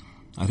was.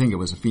 I think it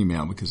was a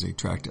female because they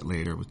tracked it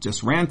later. It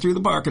just ran through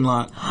the parking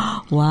lot.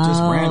 Wow.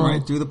 Just ran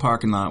right through the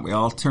parking lot. We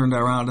all turned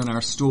around in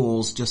our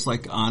stools just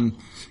like on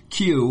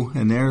cue,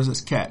 and there's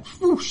this cat.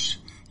 Whoosh!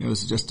 It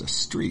was just a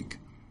streak.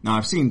 Now,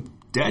 I've seen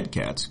dead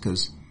cats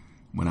because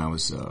when I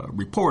was a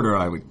reporter,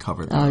 I would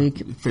cover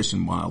the Fish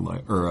and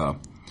Wildlife, or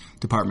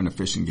Department of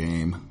Fish and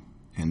Game,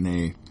 and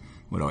they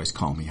would always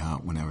call me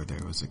out whenever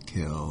there was a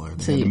kill or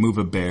they had to move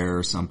a bear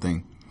or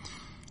something.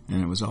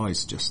 And it was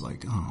always just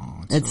like,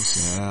 oh, it's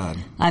so sad.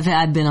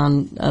 I've been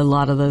on a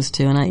lot of those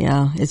too,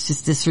 and it's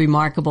just this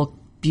remarkable,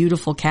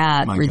 beautiful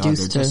cat. My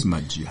reduced God, they're just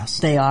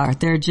majestic. They are.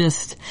 They're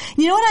just.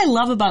 You know what I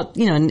love about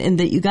and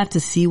that you got to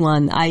see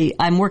one.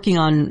 I'm working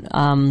on.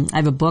 I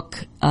have a book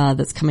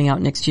that's coming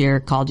out next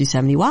year called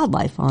Yosemite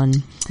Wildlife on.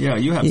 Yeah,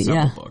 you have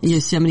several books.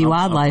 Yosemite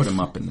Wildlife. I'll put them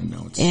up in the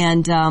notes.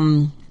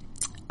 And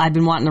I've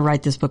been wanting to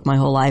write this book my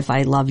whole life.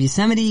 I love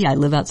Yosemite. I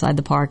live outside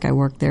the park. I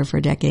worked there for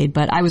a decade.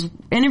 But I was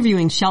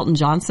interviewing Shelton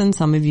Johnson.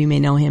 Some of you may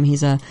know him.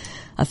 He's a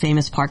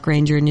famous park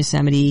ranger in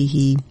Yosemite.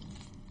 He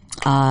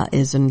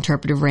is an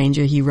interpretive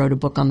ranger. He wrote a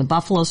book on the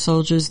Buffalo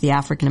Soldiers, the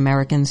African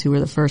Americans who were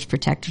the first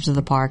protectors of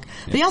the park.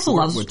 But he also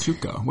loves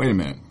Huachuca. Wait a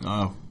minute.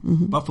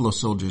 Buffalo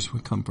Soldiers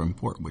would come from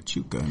Fort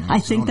Huachuca in Arizona,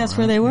 I think that's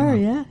where they were.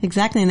 Yeah,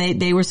 exactly. And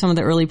they were some of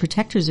the early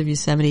protectors of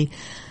Yosemite.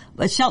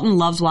 But Shelton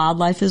loves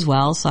wildlife as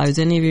well, so I was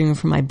interviewing him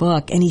for my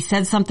book, and he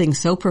said something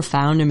so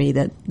profound to me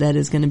that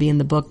is going to be in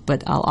the book,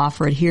 but I'll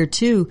offer it here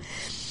too.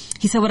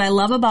 He said, what I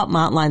love about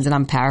mountain lions, and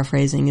I'm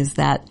paraphrasing, is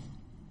that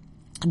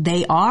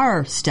they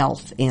are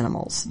stealth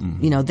animals.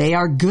 Mm-hmm. They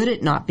are good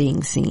at not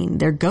being seen.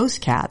 They're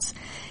ghost cats.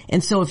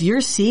 And so if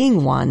you're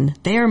seeing one,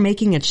 they are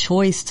making a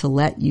choice to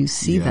let you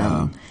see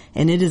them,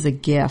 and it is a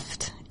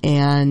gift.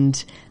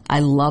 And I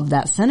love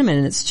that sentiment,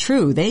 and it's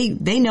true.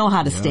 They know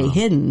how to stay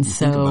hidden.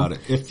 Think about it.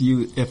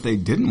 If they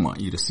didn't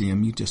want you to see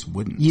them, you just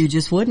wouldn't. You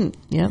just wouldn't.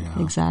 Yep,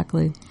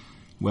 exactly.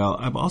 Well,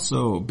 I've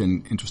also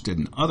been interested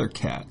in other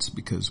cats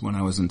because when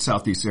I was in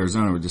southeast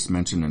Arizona, we just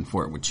mentioned in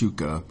Fort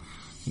Huachuca,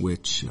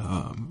 which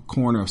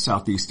corner of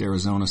southeast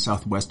Arizona,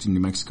 southwestern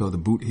New Mexico, the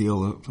boot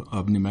heel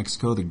of New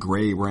Mexico, the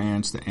Gray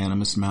Ranch, the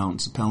Animas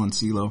Mountains, the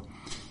Palancillo,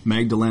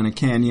 Magdalena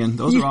Canyon.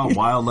 Those are all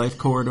wildlife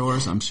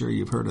corridors. I'm sure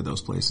you've heard of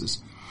those places.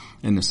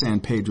 and the San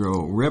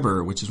Pedro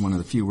River, which is one of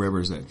the few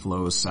rivers that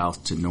flows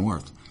south to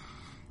north.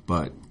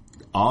 But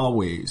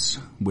always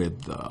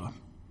with the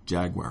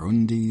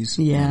jaguarundis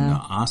and the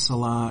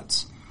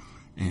ocelots,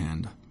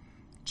 and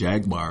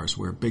jaguars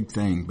were a big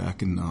thing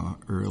back in the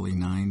early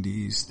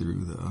 90s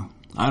through the...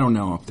 I don't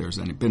know if there's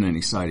been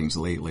any sightings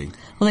lately.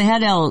 Well, they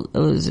had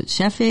was it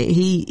Sheffield?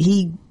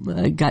 He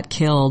got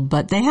killed,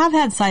 but they have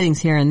had sightings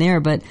here and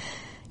there. But,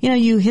 you know,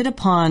 you hit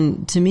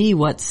upon, to me,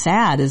 what's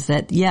sad is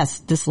that, yes,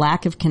 this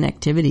lack of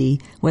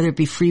connectivity, whether it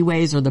be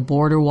freeways or the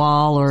border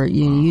wall or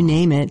you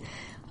name it,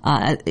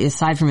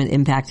 aside from it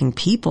impacting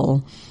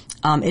people,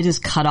 it has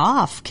cut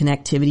off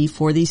connectivity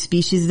for these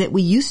species that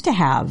we used to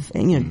have.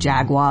 And, you know,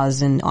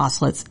 jaguars and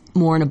ocelots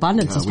more in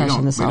abundance, especially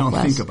in the Southwest. We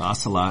don't think of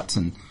ocelots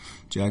and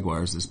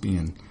jaguars as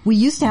being... We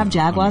used to have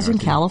jaguars in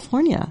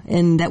California,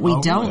 and that we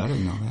don't. Really? I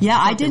didn't know that. Yeah,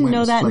 I didn't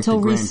know that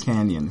until recently. The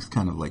Grand Canyon is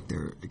kind of like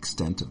their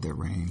extent of their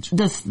range.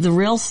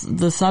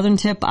 The southern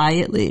tip,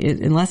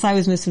 unless I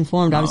was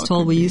misinformed, I was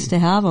told we used to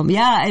have them.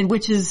 Yeah, and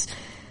which is,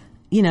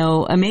 you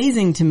know,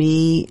 amazing to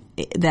me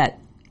that,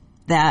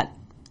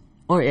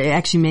 or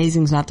actually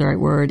amazing is not the right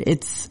word.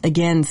 It's,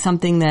 again,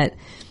 something that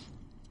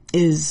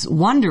is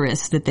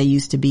wondrous that they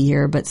used to be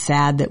here, but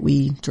sad that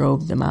we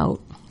drove them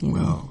out.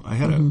 Well, I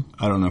had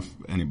I don't know if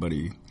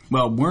anybody,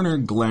 Werner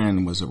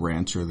Glenn was a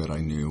rancher that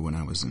I knew when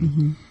I was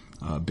in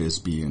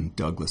Bisbee and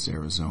Douglas,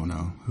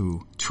 Arizona,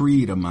 who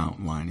treed a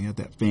mountain lion. He had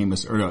that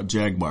famous,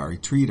 jaguar. He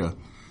treed a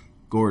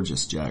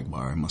gorgeous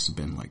jaguar. It must have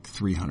been like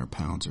 300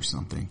 pounds or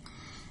something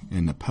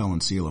in the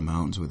Peninsula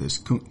Mountains with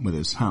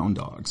his hound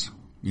dogs.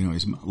 You know,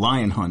 he's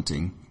lion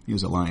hunting. He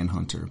was a lion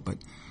hunter, but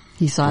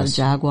he saw a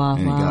jaguar.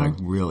 And he got a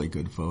really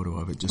good photo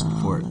of it just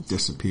before it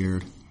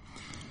disappeared.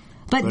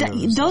 But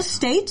those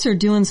states are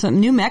doing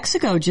something. New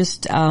Mexico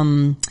just,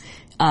 the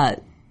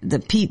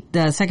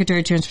Secretary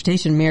of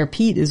Transportation, Mayor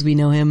Pete, as we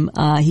know him,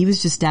 he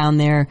was just down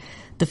there.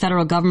 The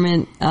federal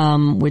government,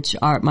 which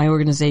my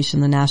organization,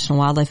 the National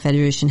Wildlife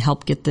Federation,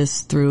 helped get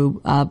this through,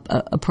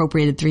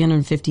 appropriated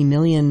 $350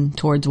 million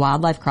towards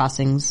wildlife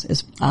crossings.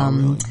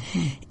 Really?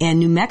 And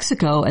New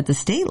Mexico at the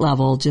state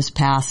level just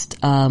passed,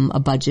 a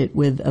budget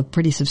with a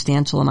pretty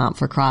substantial amount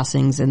for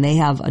crossings, and they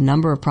have a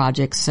number of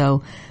projects.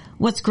 So,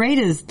 what's great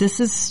is this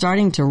is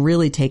starting to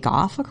really take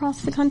off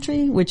across the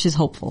country, which is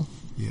hopeful.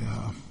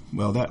 Yeah.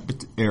 Well,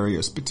 that area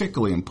is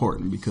particularly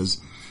important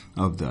because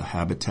of the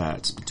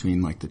habitats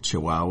between like the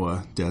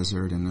Chihuahua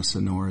Desert and the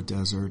Sonora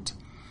Desert.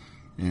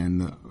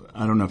 And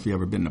I don't know if you've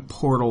ever been to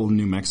Portal,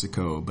 New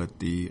Mexico, but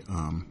the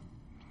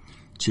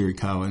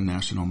Chiricahua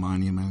National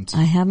Monument.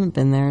 I haven't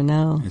been there,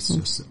 no. It's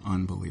just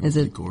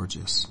unbelievably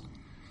gorgeous.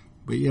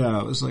 But yeah,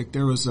 it was like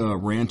there was a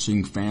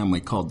ranching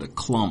family called the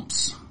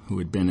Clumps who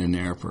had been in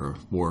there for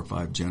 4 or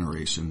 5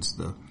 generations.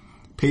 The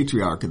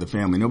patriarch of the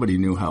family, nobody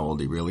knew how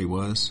old he really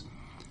was,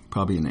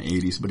 probably in the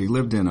 80s, but he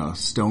lived in a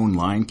stone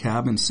line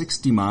cabin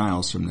 60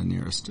 miles from the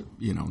nearest,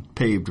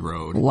 paved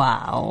road.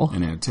 Wow.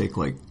 And it would take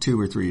like 2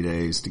 or 3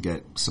 days to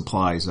get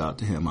supplies out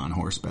to him on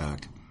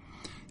horseback.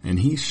 And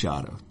he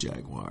shot a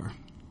jaguar.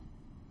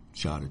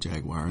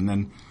 And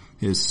then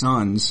his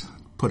sons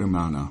put him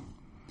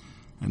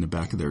in the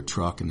back of their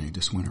truck, and they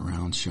just went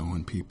around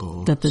showing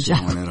people,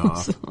 showing it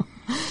off.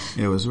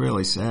 It was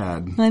really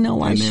sad. I know,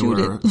 why shoot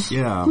it?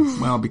 Yeah,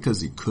 well,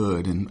 because he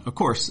could. And, of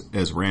course,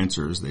 as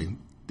ranchers, they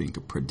think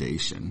of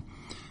predation.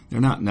 They're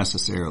not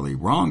necessarily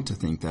wrong to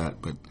think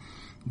that, but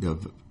the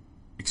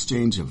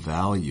exchange of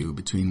value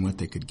between what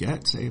they could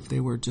get, say, if they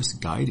were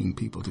just guiding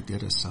people to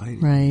get a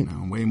sighting, right.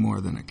 Way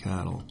more than a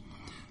cattle,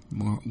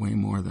 way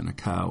more than a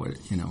cow at,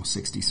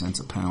 60 cents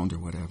a pound or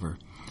whatever.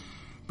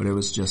 But it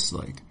was just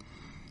like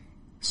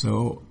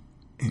so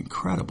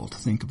incredible to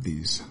think of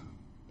these,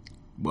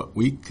 what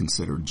we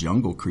consider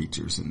jungle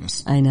creatures in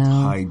this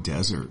high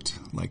desert.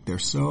 Like, they're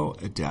so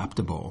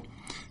adaptable.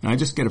 And I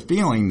just get a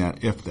feeling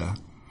that if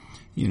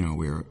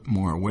we're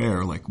more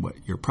aware, like what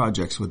your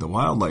projects with the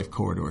wildlife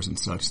corridors and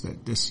such,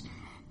 that this,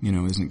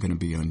 isn't going to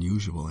be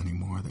unusual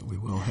anymore, that we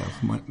will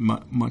have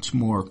much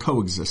more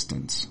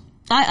coexistence.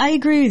 I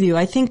agree with you.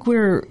 I think we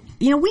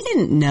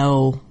didn't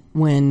know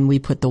when we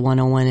put the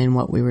 101 in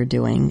what we were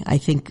doing. I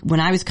think when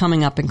I was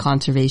coming up in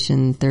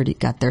conservation 30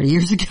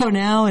 years ago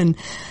now, and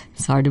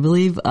it's hard to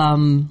believe,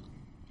 the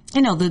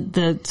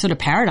sort of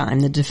paradigm,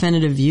 the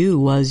definitive view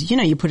was,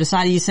 you put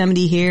aside a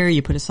Yosemite here,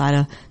 you put aside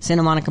a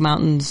Santa Monica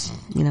Mountains,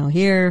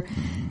 here.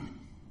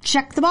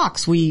 Check the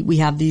box. We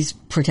have these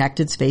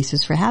protected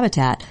spaces for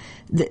habitat.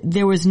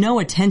 There was no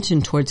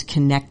attention towards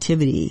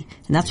connectivity.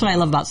 And that's what I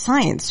love about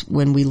science.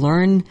 When we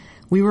learn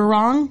we were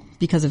wrong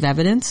because of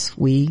evidence,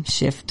 we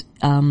shift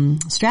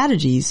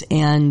strategies.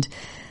 And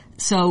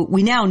so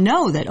we now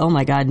know that, oh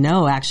my God,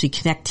 no, actually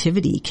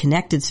connectivity,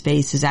 connected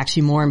space is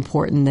actually more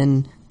important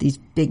than these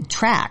big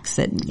tracks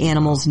that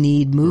animals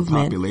need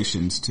movement.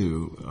 Populations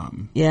to,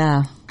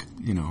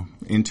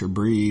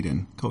 interbreed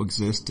and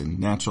coexist, and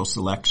natural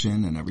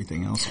selection and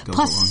everything else that goes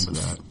along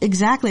with that.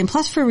 Exactly. And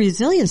plus for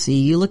resiliency,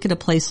 you look at a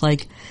place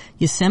like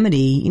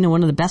Yosemite,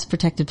 one of the best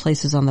protected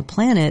places on the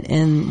planet,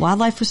 and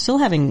wildlife was still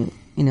having,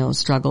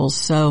 struggles.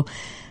 So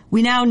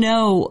we now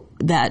know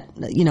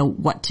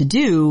what to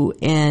do.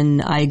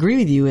 And I agree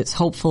with you. It's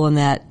hopeful in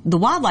that the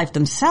wildlife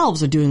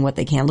themselves are doing what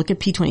they can. Look at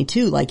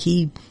P22, like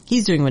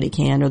he's doing what he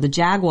can, or the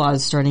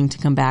jaguars starting to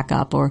come back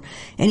up, or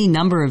any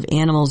number of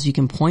animals you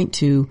can point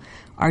to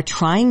are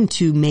trying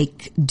to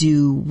make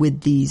do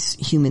with these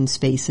human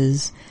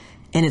spaces.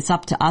 And it's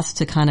up to us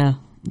to kind of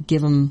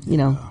give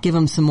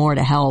them some more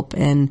to help.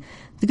 And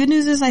the good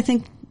news is, I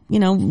think,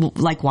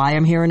 like why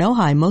I'm here in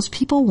Ojai, most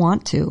people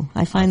want to.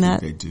 I find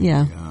that they do.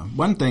 Yeah.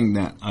 One thing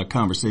a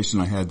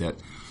conversation I had that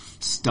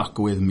stuck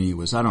with me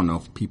was, I don't know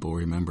if people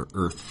remember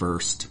Earth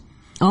First.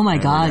 Oh my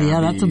God.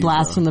 Yeah. That's a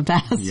blast from the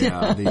past.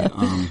 Yeah.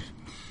 The,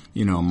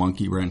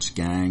 Monkey Wrench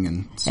Gang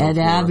and so Ed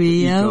forth.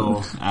 Abbey,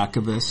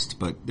 Eco-activist.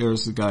 But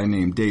there's a guy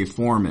named Dave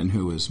Foreman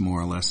who was more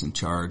or less in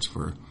charge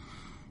for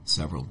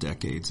several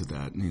decades of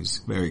that, and he's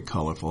very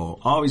colorful.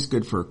 Always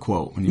good for a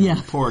quote. When you're a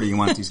reporter, you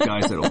want these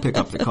guys that'll pick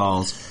up the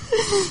calls.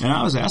 And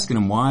I was asking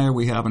him, why are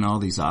we having all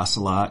these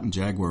ocelot and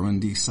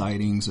jaguarundi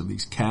sightings of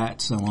these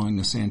cats along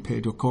the San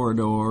Pedro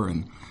corridor,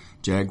 and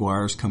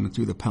jaguars coming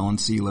through the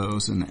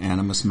Palancilos and the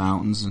Animas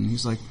Mountains? And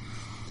he's like,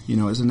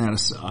 isn't that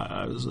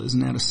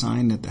a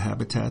sign that the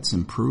habitat's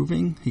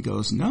improving? He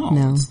goes, no,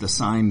 it's the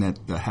sign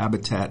that the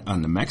habitat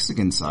on the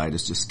Mexican side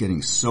is just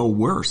getting so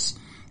worse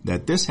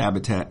that this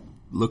habitat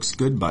looks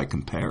good by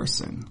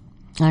comparison.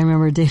 I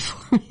remember Dave.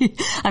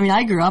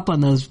 I grew up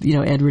on those,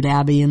 Edward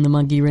Abbey and the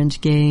Monkey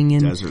Wrench Gang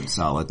and Desert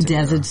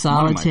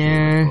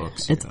Solitaire.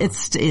 Books,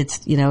 It's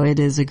it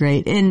is a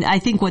great, and I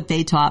think what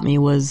they taught me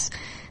was,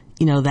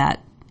 that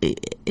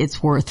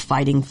it's worth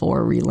fighting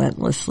for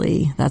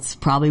relentlessly. That's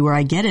probably where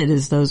I get it,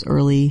 is those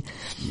early.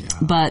 Yeah.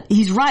 But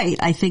he's right.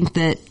 I think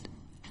that,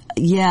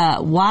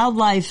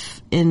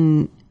 wildlife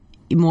in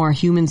more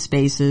human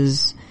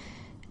spaces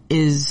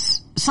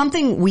is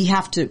something we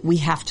have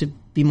to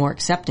be more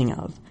accepting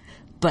of.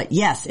 But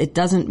yes, it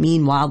doesn't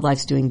mean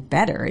wildlife's doing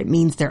better. It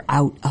means they're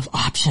out of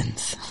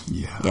options.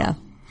 Yeah.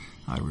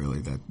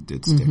 That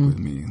did stick with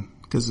me,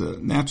 because the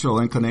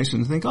natural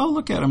inclination to think, oh,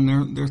 look at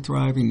them, they're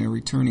thriving, they're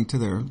returning to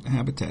their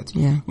habitats.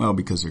 Yeah. Well,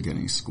 because they're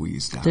getting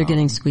squeezed out. They're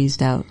getting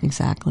squeezed out,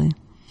 exactly.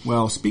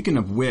 Well, speaking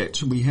of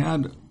which, we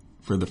had,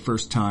 for the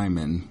first time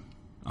in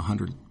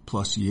 100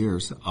 plus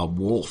years, a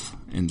wolf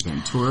in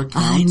Ventura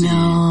County. I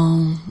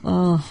know.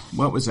 Oh.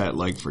 What was that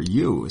like for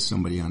you as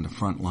somebody on the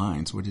front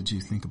lines? What did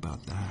you think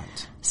about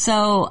that?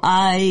 So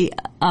I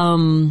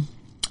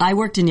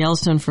worked in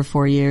Yellowstone for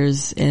 4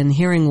 years, and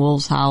hearing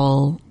wolves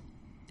howl,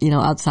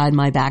 outside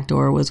my back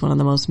door was one of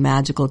the most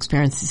magical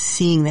experiences.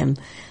 Seeing them,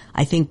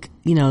 I think,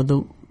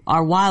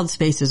 our wild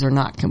spaces are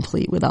not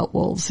complete without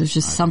wolves. There's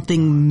just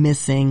something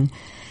missing.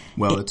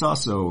 Well, it's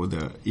also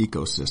the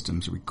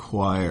ecosystems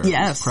require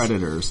these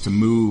predators to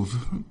move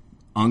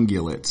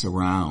ungulates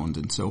around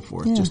and so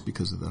forth, just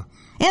because of the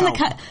and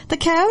the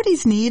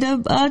coyotes need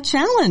a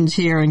challenge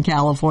here in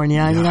California.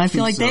 I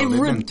feel like they've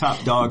been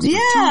top dogs for too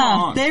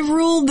long. They've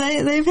ruled.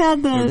 They've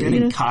had they're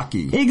getting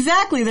cocky.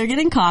 Exactly, they're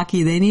getting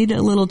cocky. They need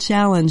a little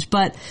challenge.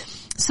 But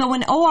so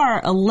when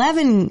OR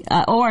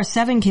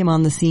 7 came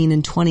on the scene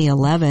in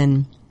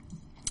 2011,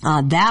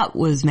 that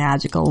was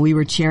magical. We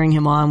were cheering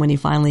him on when he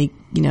finally,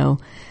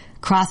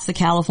 crossed the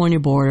California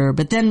border.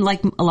 But then,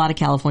 like a lot of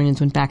Californians,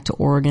 went back to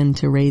Oregon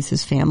to raise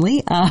his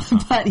family.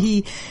 But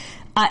he,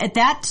 at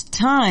that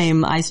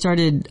time, I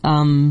started,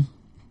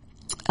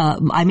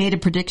 I made a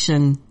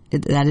prediction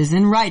that is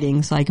in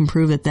writing, so I can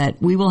prove it,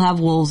 that we will have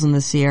wolves in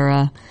the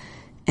Sierra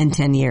in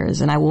 10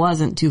 years. And I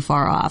wasn't too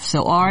far off.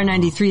 So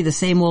R93, the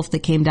same wolf that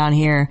came down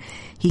here,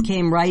 he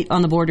came right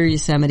on the border of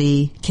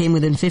Yosemite, came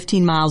within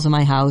 15 miles of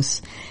my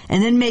house,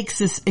 and then makes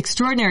this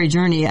extraordinary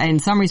journey, in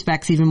some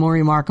respects even more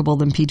remarkable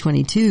than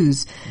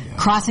P22's,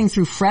 crossing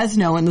through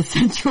Fresno in the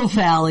Central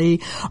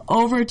Valley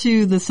over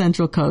to the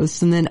Central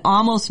Coast, and then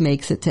almost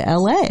makes it to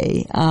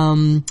L.A.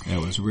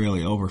 It was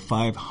really over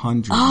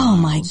 500 Oh,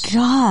 miles. my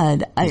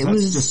God. It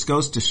just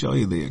goes to show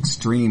you the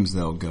extremes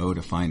they'll go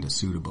to find a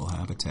suitable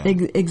habitat.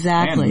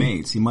 Exactly. And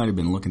mates. He might have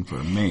been looking for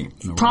a mate.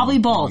 Probably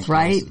both,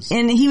 right? Places.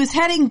 And he was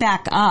heading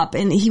back up,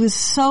 and he was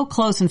so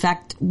close. In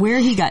fact, where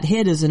he got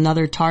hit is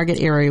another target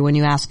area when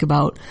you ask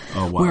about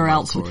where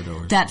else.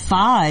 Corridors. That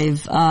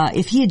 5,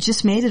 if he had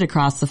just made it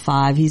across the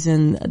 5, he's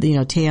in,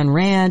 Tejon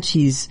Ranch.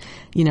 He's,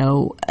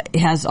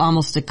 has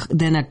almost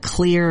then a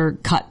clear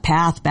cut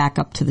path back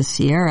up to the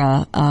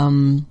Sierra,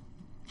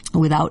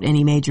 without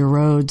any major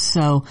roads.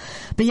 So,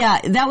 but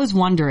yeah, that was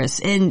wondrous.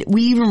 And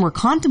we even were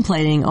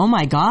contemplating, oh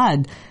my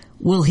God,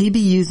 will he be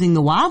using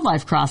the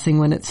wildlife crossing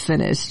when it's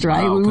finished,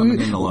 right? Wow, coming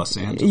into Los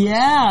Angeles.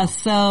 Yeah,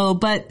 so,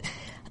 but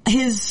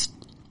his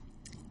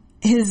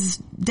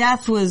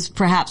death was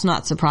perhaps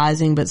not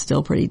surprising, but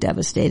still pretty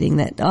devastating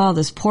that,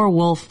 this poor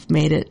wolf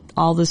made it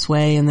all this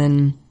way and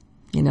then,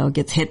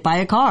 gets hit by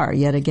a car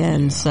yet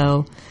again. Yeah.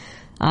 So,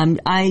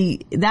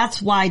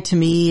 that's why to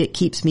me it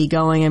keeps me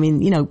going. I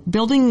mean,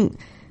 building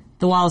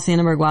the Wallace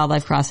Annenberg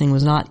Wildlife Crossing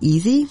was not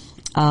easy.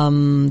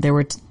 There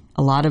were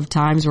a lot of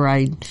times where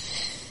I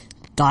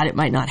thought it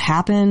might not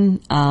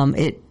happen.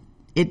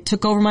 It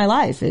took over my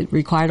life. It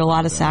required a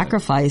lot of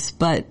sacrifice,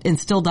 and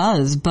still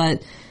does.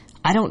 But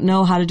I don't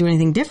know how to do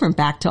anything different,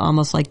 back to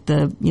almost like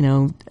the,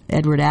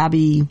 Edward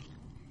Abbey,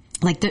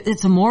 like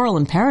it's a moral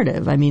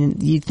imperative. I mean,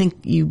 you think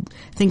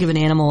of an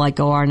animal like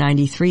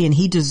OR93 and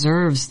he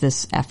deserves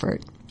this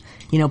effort.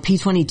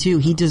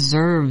 P22, he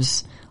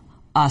deserves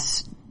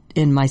us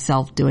and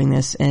myself doing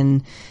this.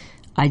 And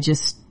I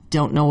just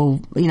don't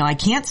know, I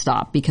can't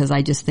stop because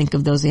I just think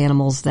of those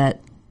animals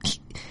that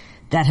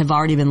have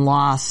already been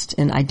lost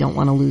and I don't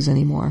want to lose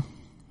anymore.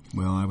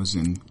 Well, I was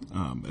in,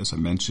 as I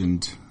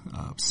mentioned,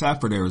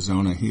 Safford,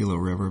 Arizona, Gila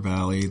River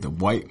Valley, the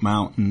White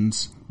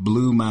Mountains,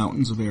 Blue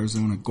Mountains of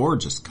Arizona,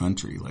 gorgeous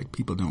country. Like,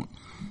 people don't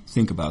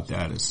think about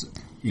that as,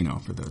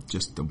 for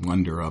just the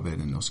wonder of it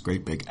and those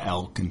great big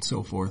elk and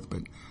so forth.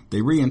 But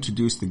they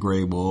reintroduced the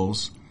gray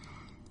wolves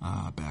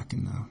back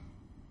in the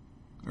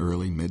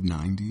early,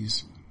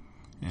 mid-'90s.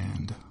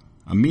 And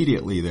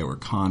immediately there were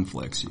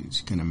conflicts. You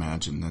can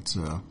imagine that's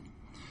a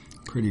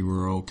pretty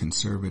rural,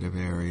 conservative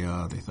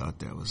area. They thought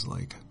that was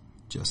like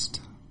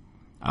just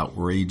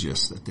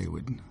outrageous that they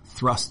would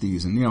thrust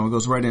these. And, it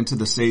goes right into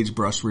the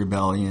Sagebrush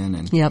Rebellion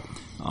and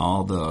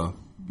all the,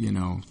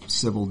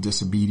 civil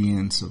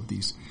disobedience of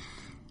these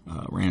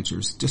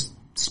ranchers, just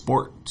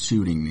sport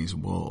shooting these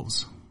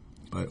wolves.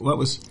 But what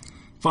was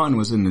fun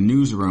was in the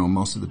newsroom,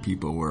 most of the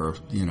people were,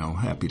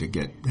 happy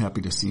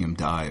to see him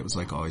die. It was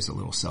like always a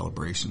little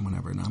celebration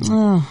whenever. And I'm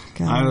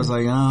like, I was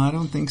like, I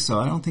don't think so.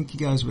 I don't think you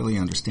guys really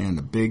understand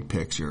the big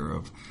picture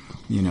of,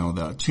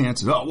 the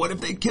chances. Oh, what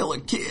if they kill a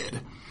kid?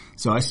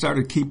 So I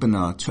started keeping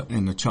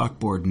in the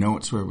chalkboard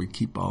notes where we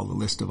keep all the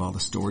list of all the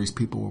stories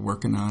people were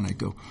working on. I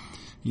go,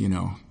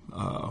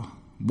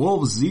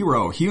 wolves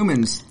 0,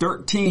 humans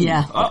 13.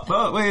 Yeah.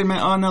 Oh, wait a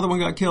minute. Oh, another one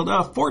got killed.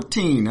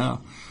 14.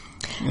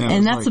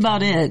 And that's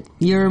about it.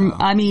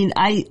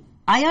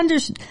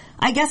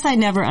 I guess I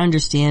never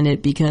understand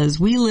it because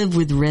we live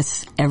with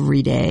risks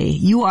every day.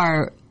 You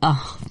are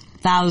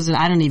 1,000,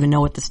 I don't even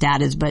know what the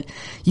stat is, but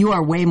you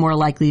are way more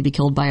likely to be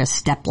killed by a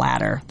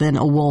stepladder than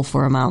a wolf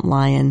or a mountain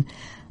lion.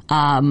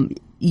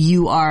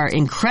 You are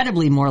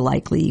incredibly more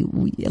likely,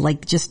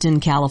 like just in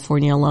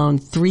California alone,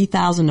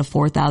 3,000 to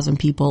 4,000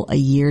 people a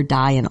year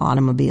die in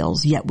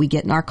automobiles, yet we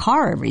get in our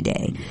car every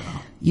day.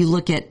 Yeah. You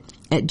look at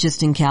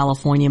just in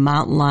California,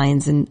 mountain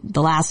lions, in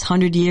the last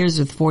 100 years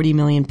with 40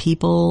 million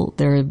people,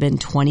 there have been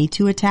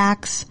 22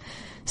 attacks.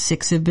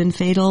 6 have been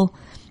fatal.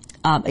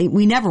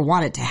 We never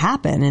want it to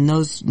happen, and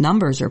those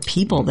numbers are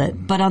people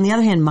that, but on the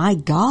other hand, my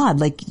God,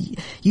 like,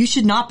 you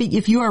should not be,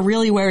 if you are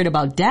really worried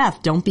about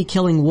death, don't be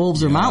killing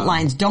wolves or mountain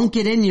lions, don't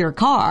get in your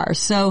car.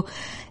 So,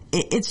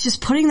 it's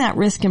just putting that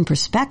risk in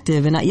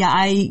perspective. And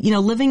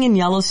living in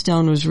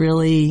Yellowstone was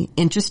really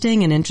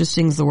interesting, and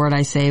interesting is the word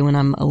I say when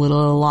I'm a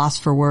little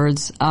lost for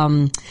words.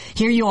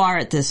 Here you are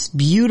at this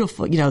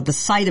beautiful, the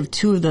site of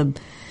 2 of the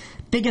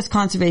biggest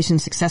conservation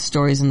success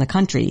stories in the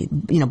country,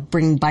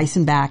 bringing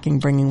bison back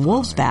and bringing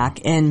wolves back.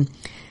 And,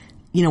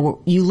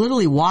 you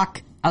literally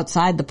walk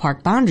outside the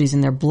park boundaries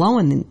and they're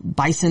blowing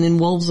bison and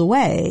wolves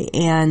away.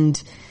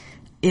 And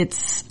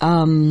it's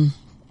a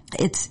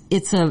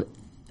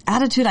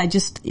attitude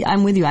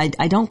I'm with you. I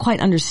don't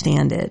quite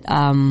understand it.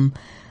 The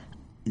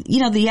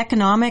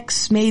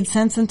economics made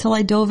sense until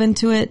I dove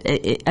into it.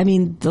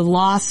 The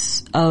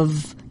loss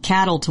of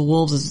cattle to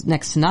wolves is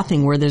next to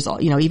nothing, where there's,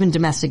 even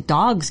domestic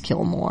dogs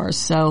kill more.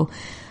 So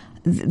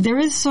there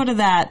is sort of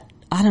that,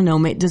 I don't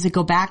know, does it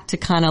go back to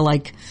kind of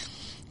like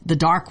the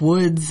dark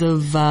woods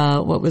of,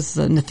 what was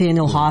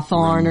Nathaniel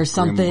Hawthorne or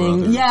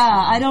something?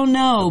 I don't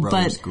know,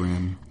 but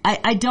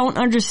I don't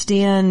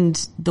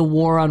understand the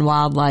war on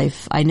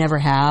wildlife. I never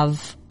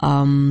have,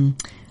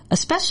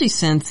 especially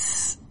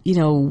since,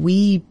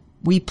 we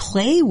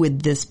play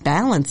with this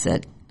balance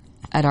at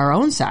our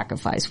own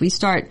sacrifice. We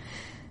start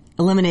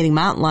eliminating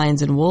mountain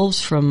lions and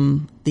wolves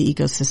from the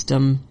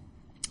ecosystem.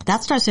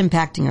 That starts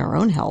impacting our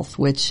own health,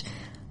 which,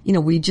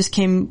 we just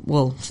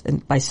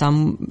by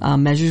some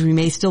measures, we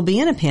may still be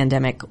in a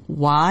pandemic.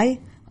 Why?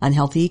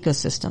 Unhealthy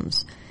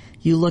ecosystems.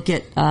 You look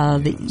at,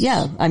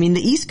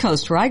 the East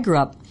Coast where I grew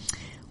up,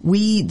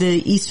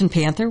 the eastern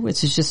panther,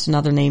 which is just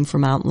another name for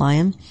mountain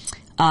lion,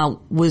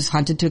 was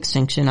hunted to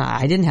extinction.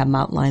 I didn't have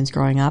mountain lions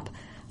growing up.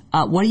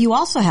 What do you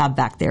also have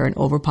back there? An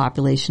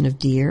overpopulation of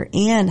deer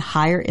and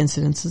higher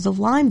incidences of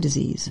Lyme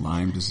disease.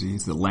 Lyme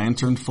disease, the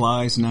lantern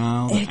flies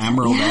now, the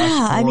emerald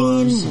ash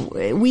borers.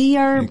 We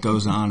are... It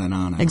goes on and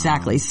on and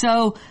exactly. on.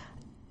 So,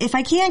 if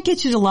I can't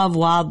get you to love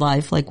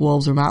wildlife like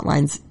wolves or mountain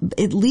lions,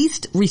 at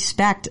least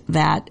respect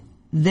that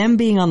them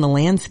being on the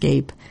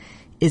landscape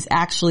is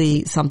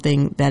actually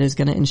something that is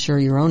going to ensure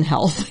your own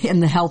health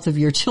and the health of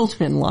your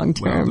children long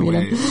term. Well,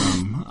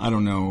 I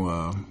don't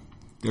know,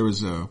 there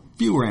was a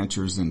few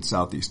ranchers in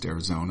southeast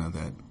Arizona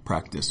that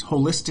practiced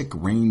holistic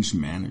range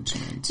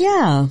management.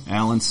 Yeah.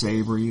 Alan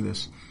Savory,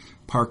 this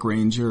park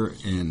ranger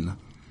in,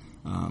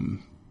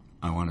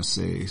 I want to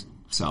say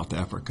South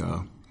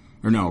Africa,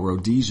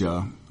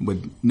 Rhodesia,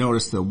 would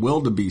notice the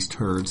wildebeest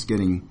herds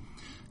getting,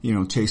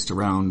 chased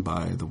around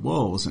by the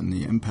wolves and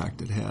the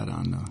impact it had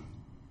on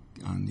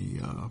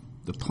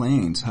the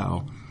plains,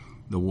 how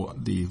the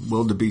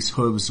wildebeest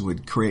hooves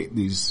would create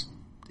these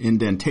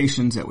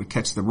indentations that would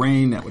catch the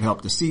rain, that would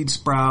help the seed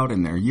sprout,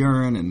 and their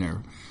urine and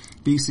their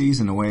feces,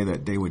 in a way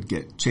that they would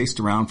get chased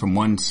around from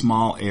one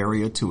small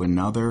area to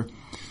another,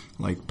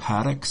 like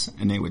paddocks,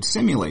 and they would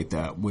simulate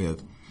that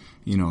with,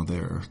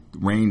 their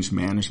range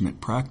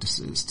management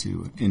practices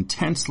to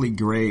intensely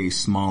graze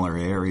smaller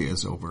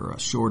areas over a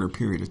shorter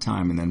period of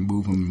time and then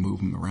move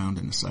them around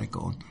in a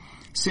cycle.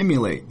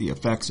 Simulate the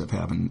effects of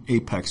having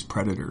apex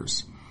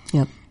predators.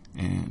 Yep.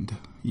 And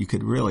you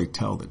could really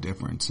tell the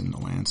difference in the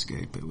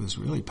landscape. It was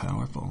really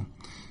powerful.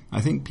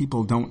 I think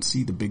people don't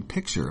see the big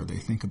picture. They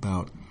think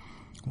about,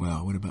 well,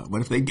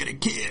 what if they get a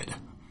kid?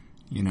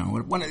 What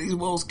if one of these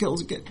wolves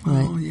kills a kid?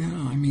 Right. Oh, yeah.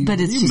 I mean, but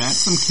have you met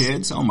some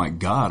kids? Oh, my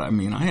God. I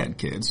mean, I had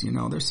kids.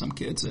 There's some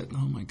kids that,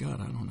 oh, my God,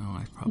 I don't know.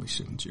 I probably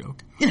shouldn't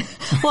joke.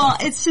 Well,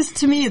 it's just,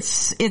 to me,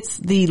 it's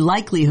the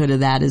likelihood of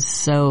that is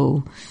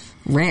so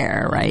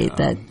rare, right? Yeah,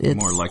 that it's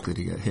more likely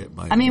to get hit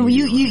by. I mean,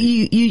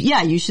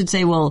 you should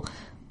say, well,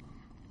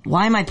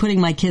 why am I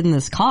putting my kid in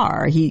this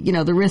car?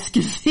 The risk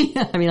is,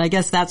 I mean, I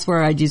guess that's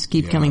where I just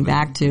keep coming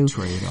back to.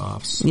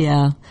 Trade-offs.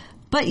 Yeah.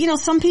 But,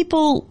 some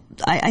people,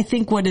 I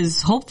think what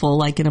is hopeful,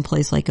 like in a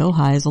place like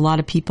Ojai, is a lot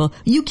of people,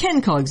 you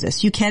can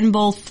coexist. You can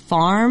both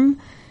farm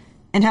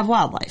and have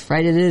wildlife,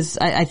 right? It is,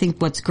 I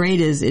think what's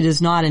great is it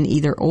is not an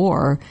either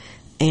or.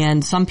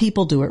 And some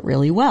people do it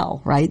really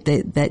well, right?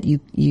 That you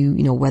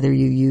whether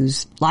you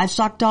use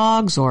livestock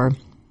dogs or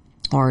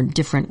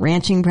different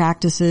ranching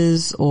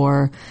practices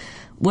or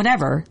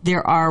whatever,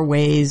 there are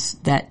ways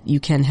that you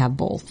can have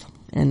both.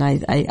 And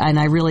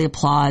I really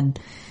applaud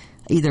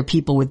either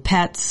people with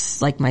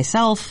pets like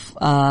myself,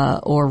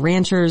 or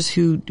ranchers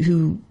who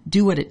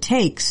do what it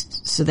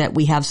takes so that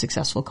we have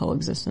successful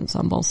coexistence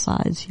on both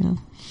sides,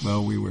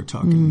 Well, we were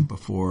talking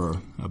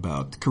before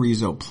about the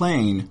Carrizo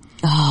Plain,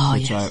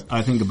 which yes.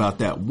 I think about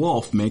that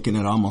wolf making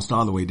it almost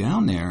all the way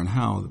down there, and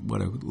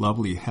what a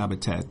lovely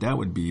habitat that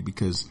would be,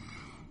 because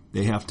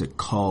they have to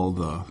cull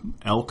the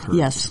elk herd,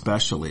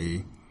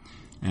 especially.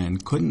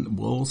 And couldn't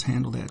wolves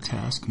handle that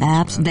task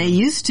much better? They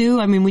used to.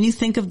 I mean, when you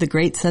think of the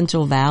Great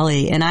Central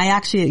Valley, and I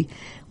actually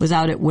was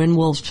out at Wind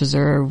Wolves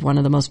Preserve, one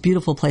of the most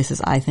beautiful places,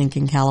 I think,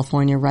 in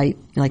California, right?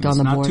 Like on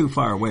the border. It's not too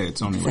far away.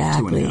 It's only like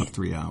 2.5,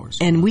 3 hours.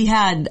 And we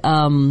had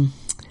one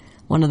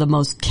of the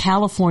most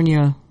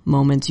California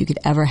moments you could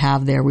ever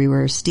have there. We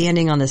were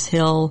standing on this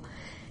hill,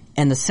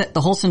 and the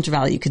whole Central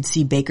Valley, you could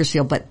see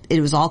Bakersfield, but it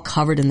was all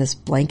covered in this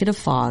blanket of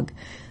fog.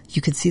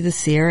 You could see the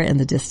Sierra in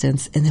the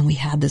distance, and then we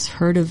had this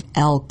herd of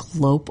elk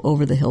lope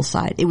over the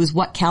hillside. It was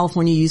what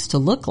California used to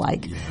look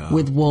like,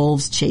 with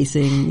wolves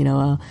chasing,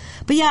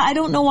 But yeah, I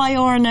don't know why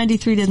OR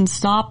 93 didn't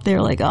stop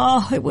there. Like,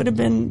 it would have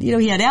been,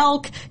 he had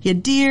elk, he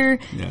had deer,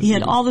 he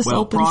had all this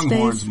open space.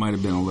 Pronghorns might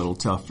have been a little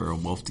tough for a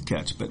wolf to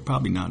catch, but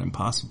probably not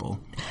impossible.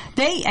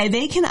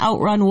 They can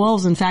outrun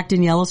wolves, in fact,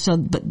 in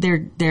Yellowstone, but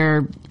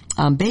their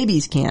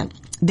babies can't.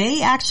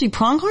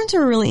 Pronghorns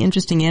are a really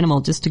interesting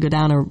animal, just to go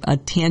down a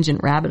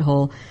tangent rabbit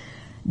hole.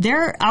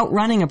 They're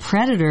outrunning a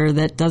predator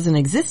that doesn't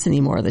exist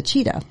anymore, the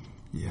cheetah.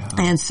 Yeah.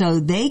 And so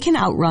they can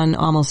outrun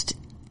almost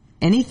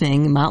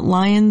anything, mountain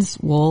lions,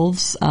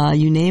 wolves,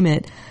 you name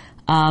it.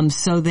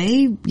 So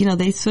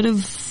they sort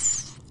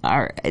of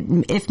are,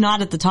 if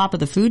not at the top of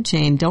the food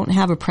chain, don't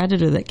have a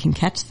predator that can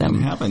catch them.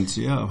 It happens,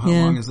 yeah. How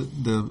long is it?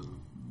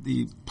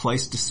 The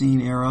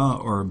Pleistocene era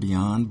or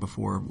beyond,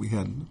 before we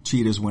had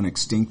cheetahs went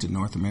extinct in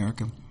North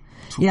America?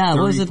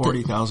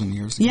 40,000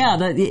 years ago. Yeah,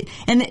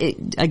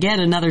 again,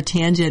 another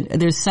tangent.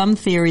 There's some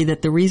theory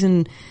that the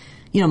reason,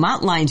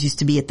 mountain lions used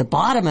to be at the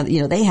bottom of,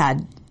 they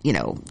had,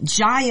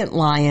 giant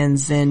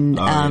lions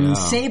and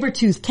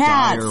saber-toothed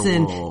cats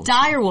and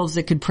dire wolves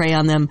that could prey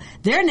on them.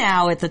 They're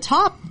now at the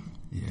top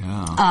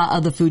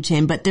of the food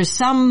chain, but there is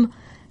some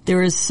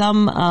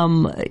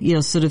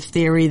sort of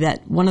theory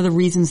that one of the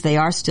reasons they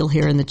are still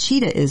here and the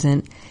cheetah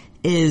isn't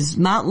is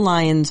mountain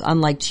lions,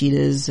 unlike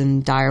cheetahs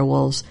and dire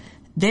wolves,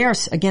 they are,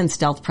 again,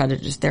 stealth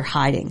predators. They're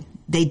hiding.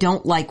 They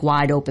don't like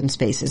wide open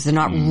spaces. They're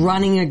not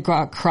running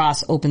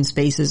across open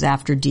spaces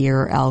after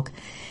deer or elk.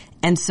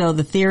 And so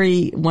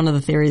one of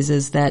the theories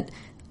is that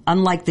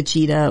unlike the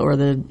cheetah or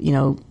they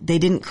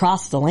didn't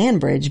cross the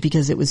land bridge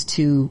because it was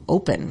too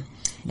open.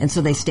 And so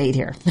they stayed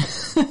here.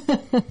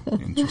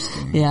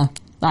 Interesting. Yeah.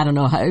 I don't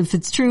know if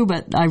it's true,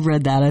 but I've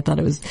read that. I thought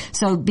it was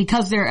so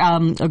because they're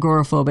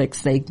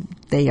agoraphobics.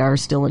 They are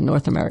still in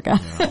North America.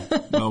 Yeah.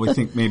 Well, we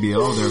think maybe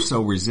they're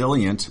so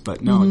resilient,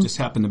 but no, it just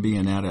happened to be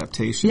an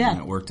adaptation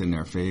that worked in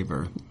their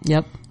favor.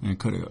 Yep. And it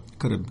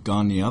could have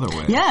gone the other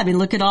way. Yeah, I mean,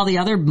 look at all the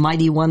other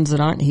mighty ones that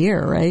aren't here,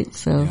 right?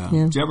 So, yeah.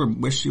 Did you ever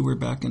wish you were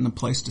back in the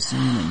Pleistocene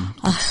and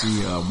could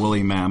see a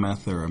woolly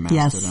mammoth or a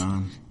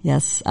mastodon?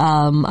 Yes,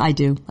 I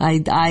do.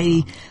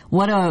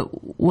 What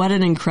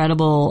an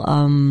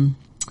incredible.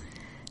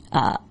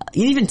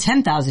 Even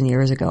 10,000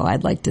 years ago,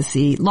 I'd like to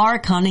see. Laura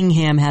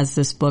Cunningham has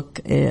this book.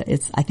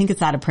 I think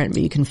it's out of print,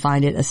 but you can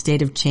find it, A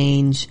State of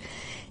Change.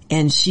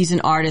 And she's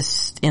an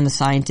artist and a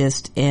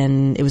scientist,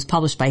 and it was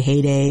published by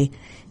Heyday.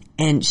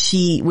 And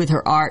she, with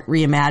her art,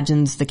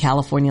 reimagines the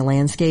California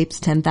landscapes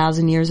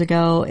 10,000 years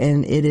ago,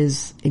 and it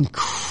is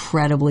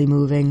incredibly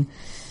moving.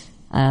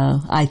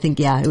 I think,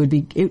 it would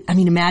be,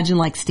 imagine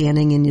like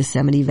standing in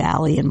Yosemite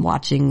Valley and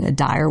watching a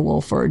dire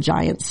wolf or a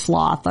giant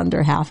sloth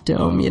under Half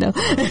Dome,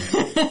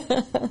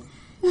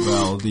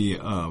 Well,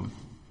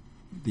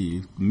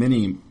 the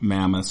mini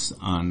mammoths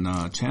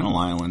on Channel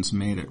Islands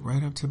made it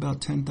right up to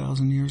about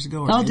 10,000 years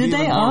ago. Oh, did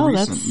they?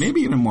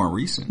 Maybe even more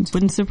recent.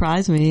 Wouldn't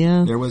surprise me,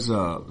 yeah. There was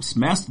a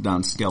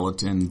mastodon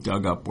skeleton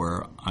dug up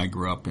where I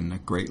grew up in the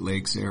Great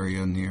Lakes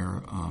area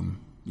near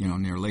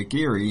Lake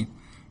Erie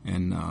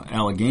and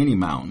Allegheny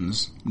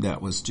Mountains.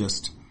 That was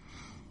just,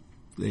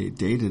 they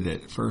dated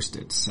it first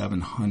at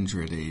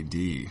 700 AD.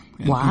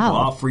 And wow. People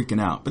all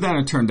freaking out. But then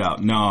it turned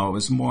out, no, it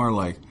was more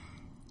like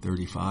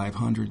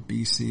 3,500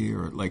 BC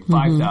or like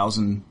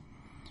 5,000,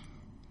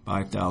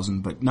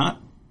 but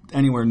not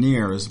anywhere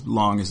near as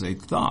long as they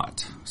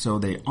thought. So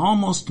they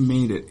almost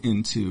made it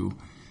into,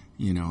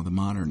 the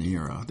modern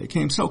era. They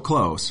came so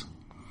close.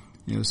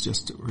 It was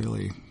just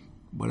really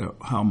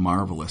how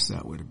marvelous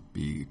that would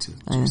be to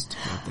just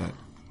have that.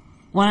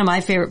 One of my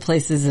favorite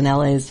places in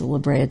LA is the La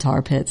Brea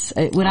Tar Pits.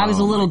 When I was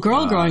a little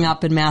girl growing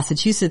up in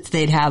Massachusetts,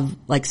 they'd have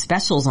like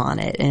specials on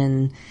it,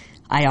 and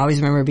I always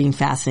remember being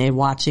fascinated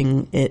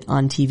watching it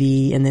on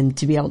TV and then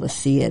to be able to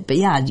see it. But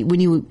yeah, when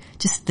you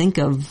just think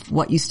of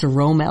what used to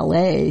roam LA,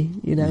 right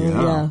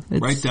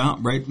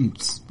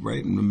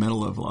in the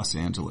middle of Los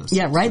Angeles.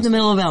 Yeah, right in the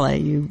middle of LA.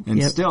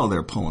 Still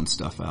they're pulling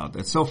stuff out.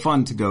 It's so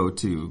fun to go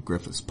to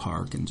Griffith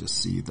Park and just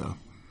see the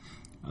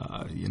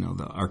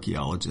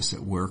archaeologists at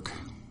work.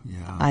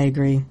 Yeah. I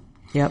agree.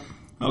 Yep.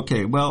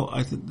 Okay, well,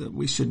 I think that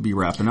we should be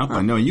wrapping up.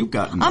 I know you've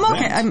gotten I'm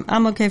okay.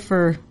 I'm okay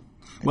for...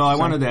 Well, I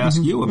wanted to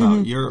ask you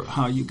about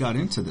how you got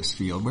into this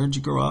field. Where did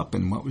you grow up,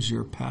 and what was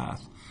your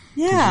path?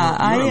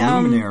 Yeah, you're a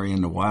luminary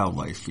in the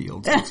wildlife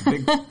field. So it's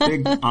a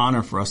big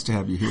honor for us to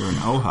have you here in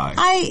Ojai.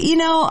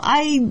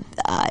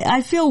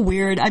 I feel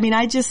weird.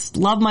 I just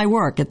love my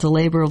work. It's a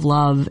labor of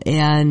love,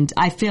 and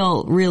I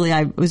feel really.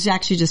 I was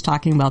actually just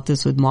talking about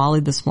this with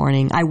Molly this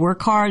morning. I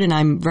work hard, and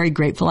I'm very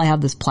grateful I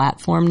have this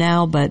platform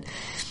now, but.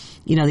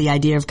 The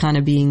idea of kind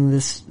of being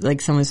this,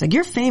 like someone's like,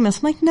 you're famous.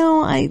 I'm like,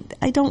 no, I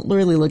don't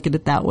really look at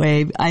it that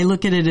way. I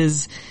look at it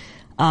as,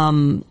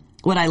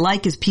 what I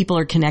like is people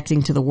are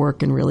connecting to the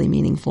work in really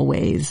meaningful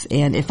ways.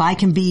 And if I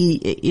can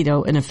be,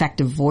 an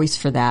effective voice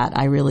for that,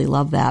 I really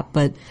love that.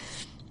 But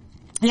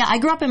yeah, I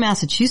grew up in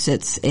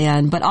Massachusetts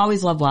but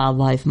always loved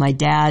wildlife. My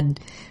dad,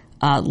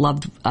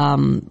 loved,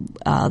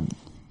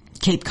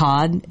 Cape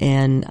Cod,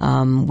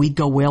 and, we'd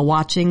go whale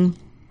watching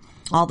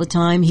all the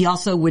time. He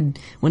also would,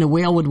 when a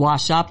whale would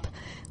wash up,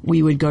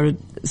 we would go to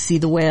see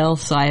the whale.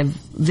 So I have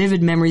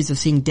vivid memories of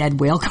seeing dead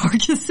whale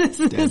carcasses.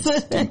 Dead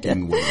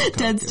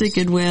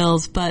stinking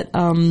whales. But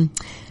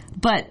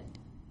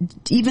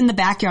even the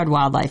backyard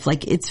wildlife,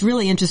 like it's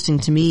really interesting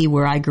to me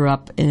where I grew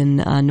up in,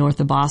 north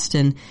of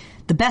Boston.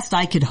 The best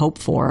I could hope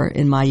for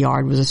in my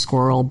yard was a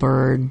squirrel,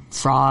 bird,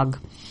 frog.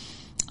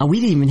 We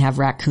didn't even have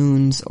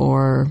raccoons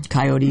or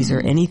coyotes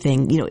or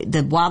anything.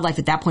 The wildlife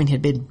at that point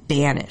had been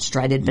banished,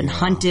 right? It had been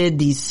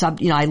hunted.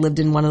 I lived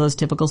in one of those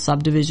typical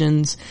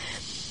subdivisions.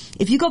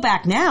 If you go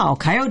back now,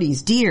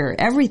 coyotes, deer,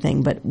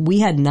 everything, but we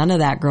had none of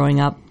that growing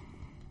up.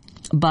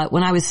 But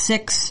when I was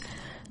 6,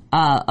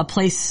 a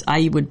place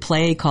I would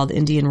play called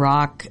Indian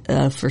Rock,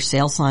 for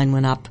sale sign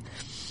went up.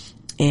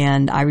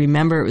 And I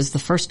remember it was the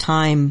first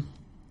time,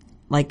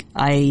 like,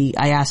 I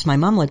asked my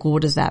mom, like, well,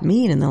 what does that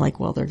mean? And they're like,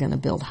 well, they're going to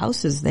build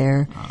houses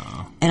there.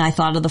 And I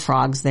thought of the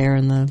frogs there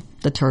and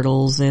the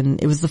turtles.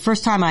 And it was the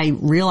first time I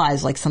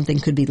realized, like, something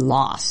could be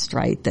lost,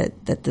 right?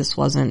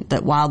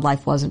 That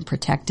wildlife wasn't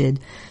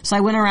protected. So I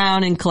went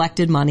around and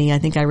collected money. I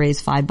think I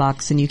raised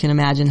 $5, and you can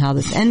imagine how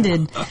this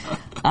ended. So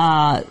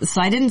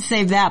I didn't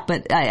save that,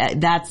 but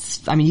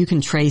you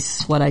can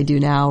trace what I do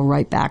now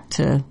right back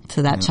to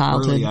that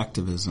childhood. Early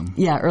activism.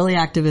 Yeah, early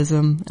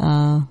activism.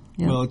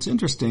 Yeah. Well, it's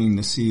interesting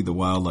to see the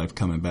wildlife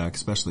coming back,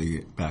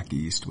 especially back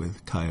east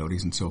with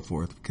coyotes and so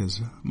forth,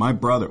 because my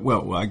brother,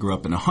 I grew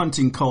up in a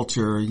hunting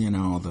culture,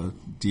 the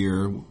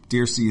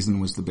deer season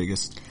was the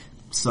biggest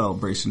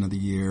celebration of the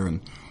year,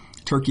 and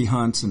turkey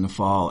hunts in the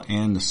fall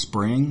and the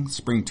spring.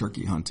 Spring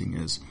turkey hunting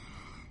is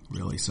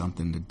really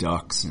something, the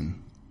ducks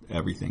and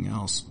everything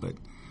else, but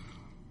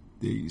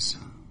these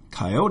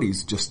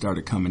coyotes just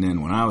started coming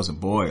in when I was a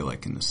boy,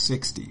 like in the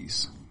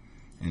 60s.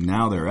 And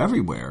now they're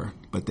everywhere,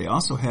 but they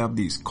also have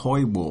these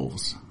coy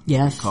wolves.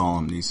 Yes. They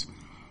call them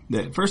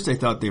at first they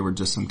thought they were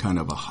just some kind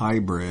of a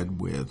hybrid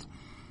with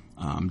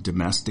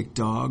domestic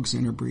dogs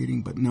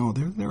interbreeding, but no,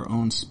 they're their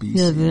own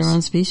species. Yeah, their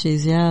own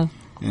species, yeah.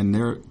 And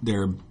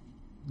they're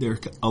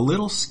a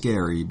little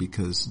scary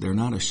because they're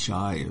not as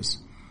shy as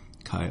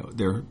coyote.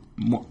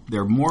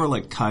 They're more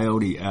like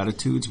coyote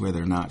attitudes where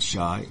they're not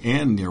shy,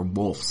 and they're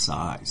wolf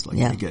size. Like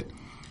they get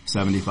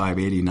 75,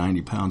 80,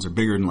 90 pounds. They're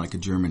bigger than like a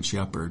German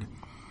Shepherd.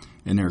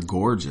 And they're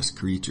gorgeous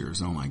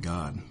creatures, oh my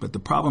God. But the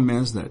problem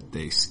is that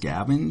they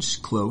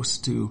scavenge close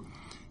to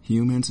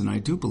humans, and I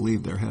do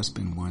believe there has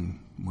been one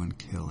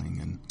killing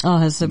in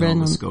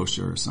Nova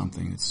Scotia or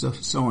something. It's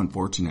so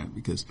unfortunate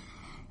because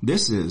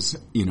this is,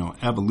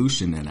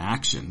 evolution in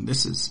action.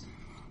 This is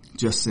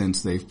just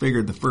since they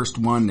figured the first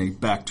one, they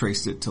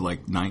backtraced it to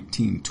like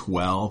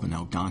 1912 in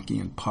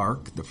Algonquian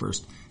Park, the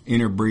first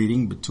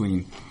interbreeding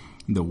between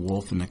the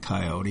wolf and the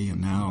coyote,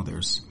 and now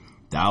there's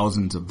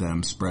thousands of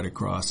them spread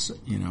across,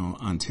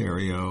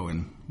 Ontario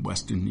and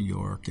western New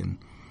York and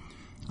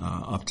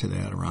up to the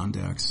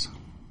Adirondacks,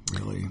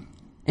 really.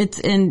 It's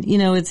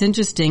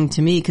interesting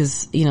to me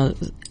because,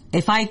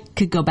 if I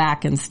could go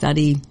back and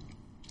study,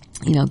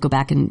 go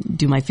back and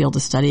do my field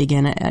of study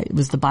again, it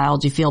was the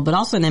biology field, but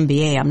also an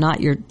MBA. I'm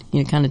not your,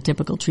 kind of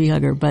typical tree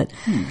hugger, but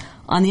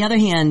on the other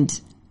hand,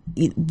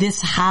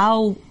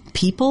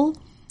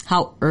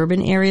 how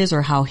urban areas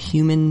or how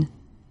human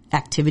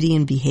activity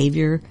and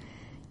behavior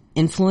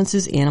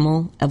influences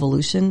animal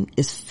evolution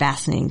is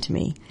fascinating to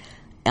me.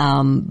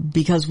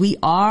 Because we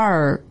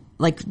are,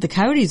 like the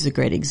coyote is a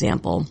great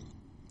example.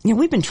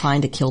 We've been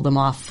trying to kill them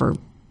off for,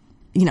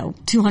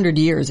 200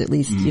 years at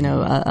least,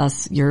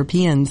 us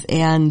Europeans,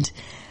 and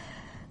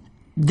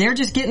they're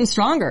just getting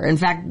stronger. In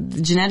fact,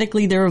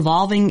 genetically they're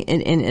evolving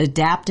and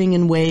adapting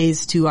in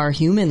ways to our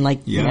human,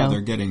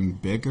 they're getting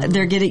bigger.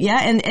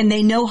 And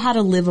they know how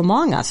to live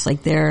among us. Like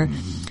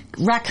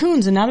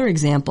raccoons, another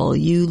example.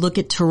 You look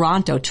at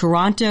Toronto,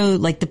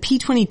 like the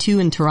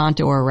P-22 in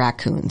Toronto are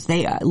raccoons.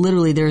 They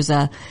literally, there's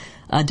a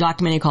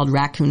documentary called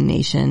Raccoon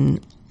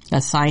Nation. A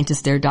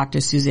scientist there,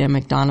 Dr. Suzanne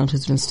McDonald,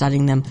 who's been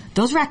studying them.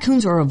 Those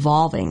raccoons are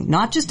evolving,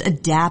 not just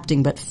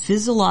adapting, but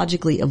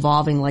physiologically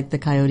evolving like the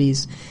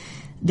coyotes.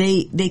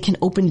 They can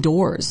open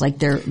doors, like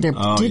their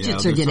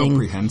digits are getting so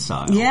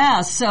prehensile.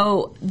 Yeah,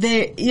 so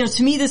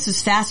to me this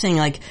is fascinating.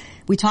 Like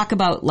we talk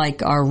about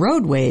like our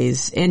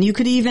roadways, and you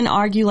could even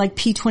argue like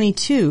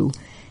P-22.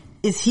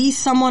 Is he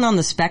someone on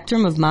the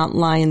spectrum of mountain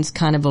lions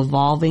kind of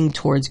evolving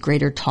towards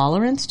greater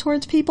tolerance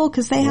towards people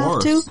because they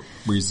have to?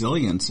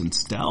 Resilience and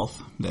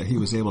stealth, that he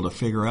was able to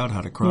figure out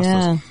how to cross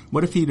those.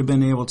 What if he'd have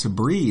been able to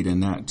breed in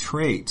that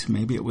trait?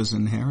 Maybe it was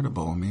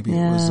inheritable. Maybe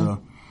it was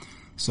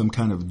some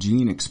kind of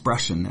gene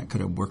expression that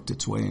could have worked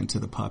its way into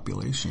the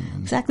population.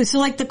 Exactly. So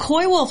like the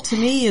coy wolf to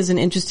me is an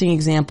interesting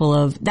example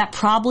of that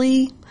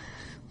probably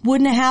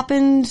wouldn't have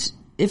happened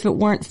if it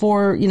weren't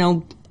for,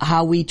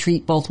 how we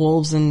treat both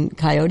wolves and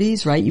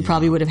coyotes, right? You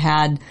probably would have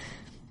had,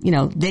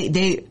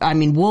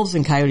 wolves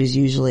and coyotes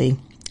usually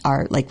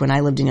are, like when I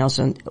lived in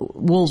Yellowstone,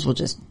 wolves will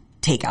just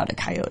take out a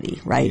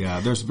coyote, right? Yeah,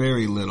 there's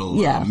very little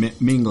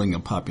mingling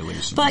of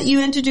populations. But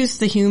you introduce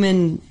the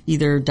human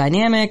either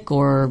dynamic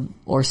or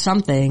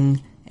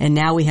something, and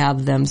now we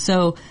have them.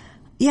 So,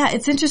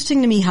 it's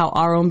interesting to me how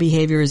our own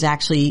behavior is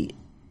actually,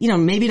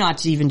 maybe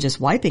not even just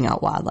wiping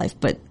out wildlife,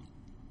 but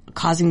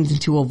causing them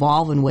to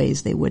evolve in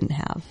ways they wouldn't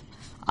have.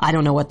 I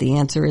don't know what the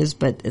answer is,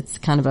 but it's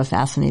kind of a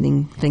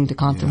fascinating thing to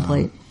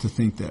contemplate. To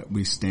think that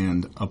we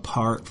stand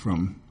apart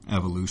from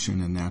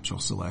evolution and natural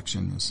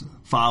selection is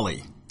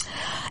folly.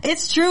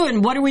 It's true,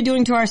 and what are we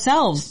doing to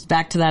ourselves?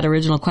 Back to that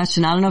original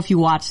question. I don't know if you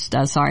watched,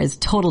 it's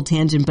total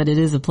tangent, but it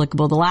is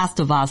applicable. The Last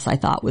of Us, I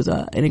thought, was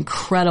an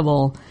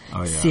incredible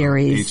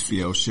series.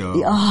 HBO show,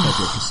 Pedro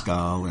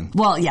Pascal. And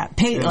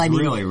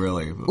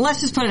really.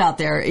 Let's just put it out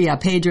there. Yeah,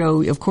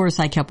 Pedro, of course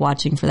I kept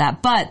watching for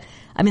that. But,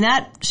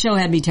 that show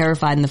had me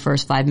terrified in the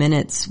first 5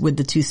 minutes with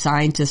the two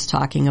scientists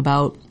talking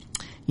about,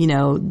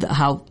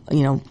 how,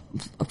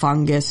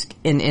 fungus,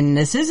 and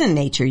this is in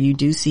nature. You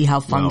do see how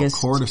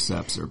fungus.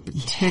 Cordyceps are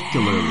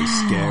particularly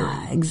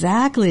scary.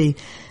 Exactly.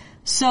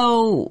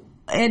 So,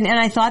 and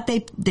I thought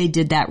they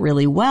did that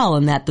really well,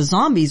 and that the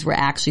zombies were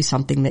actually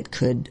something that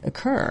could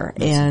occur.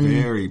 It's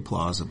very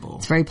plausible.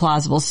 It's very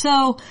plausible.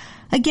 So,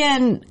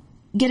 again,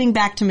 getting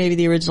back to maybe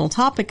the original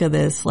topic of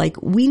this,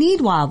 like we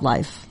need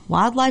wildlife.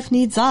 Wildlife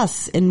needs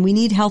us, and we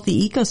need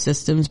healthy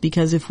ecosystems,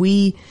 because if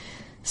we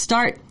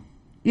start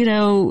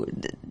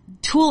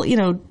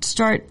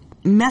start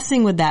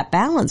messing with that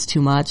balance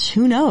too much,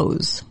 who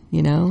knows?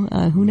 Who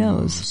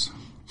knows?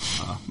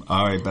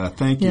 All right, Beth,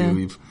 thank you.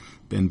 You've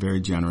been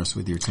very generous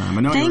with your time.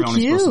 I know you're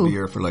only supposed to be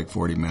here for like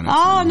 40 minutes.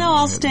 Oh, no,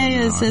 I'll stay.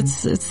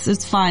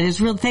 It's fine.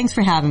 Thanks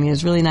for having me. It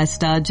was really nice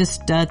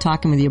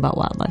talking with you about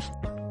wildlife.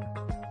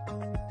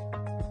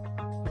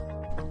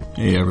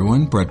 Hey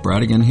everyone, Brett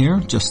Bradigan here,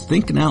 just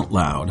thinking out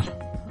loud.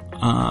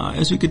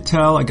 As you could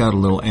tell, I got a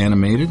little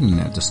animated in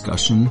that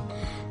discussion.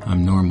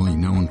 I'm normally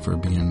known for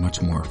being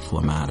much more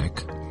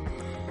phlegmatic,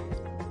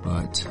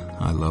 but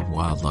I love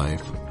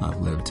wildlife. I've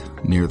lived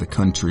near the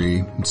country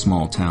in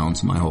small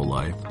towns my whole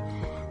life,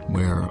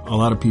 where a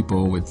lot of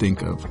people would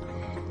think of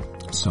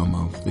some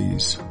of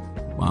these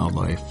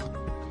wildlife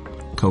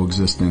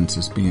coexistence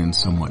as being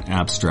somewhat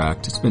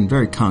abstract. It's been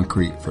very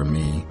concrete for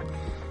me,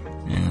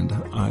 and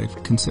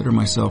I've considered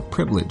myself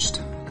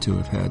privileged to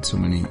have had so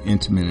many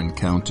intimate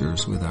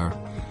encounters with our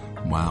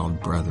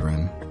wild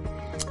brethren.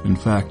 In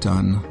fact,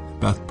 on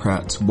Beth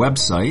Pratt's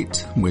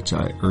website, which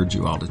I urge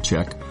you all to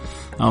check,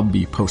 I'll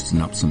be posting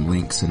up some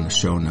links in the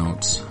show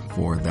notes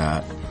for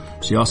that.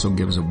 She also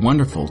gives a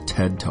wonderful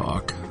TED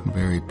Talk, a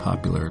very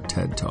popular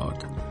TED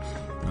Talk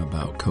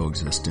about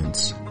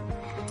coexistence.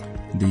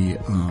 The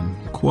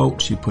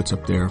quote she puts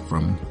up there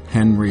from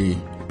Henry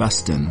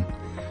Beston,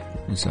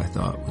 which I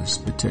thought was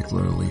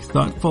particularly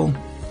thoughtful.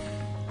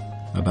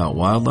 about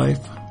wildlife.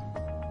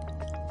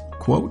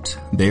 Quote,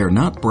 "They are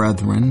not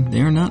brethren,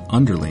 they are not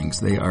underlings,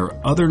 they are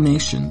other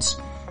nations,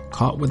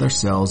 caught with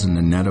ourselves in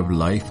the net of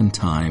life and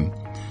time,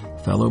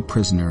 fellow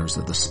prisoners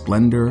of the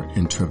splendor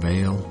and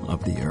travail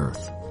of the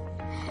earth."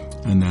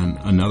 And then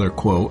another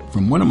quote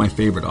from one of my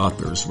favorite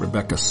authors,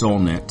 Rebecca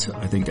Solnit.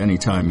 I think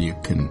anytime you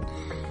can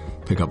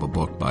pick up a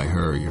book by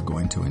her, you're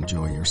going to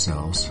enjoy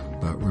yourselves.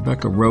 But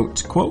Rebecca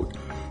wrote, quote,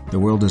 "The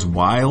world is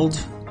wild,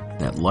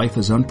 that life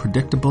is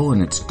unpredictable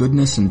in its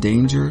goodness and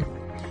danger,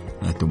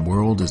 that the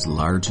world is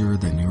larger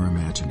than your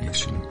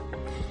imagination."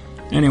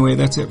 Anyway,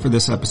 that's it for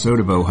this episode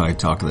of Ojai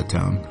Talk of the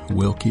Town.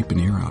 We'll keep an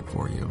ear out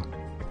for you.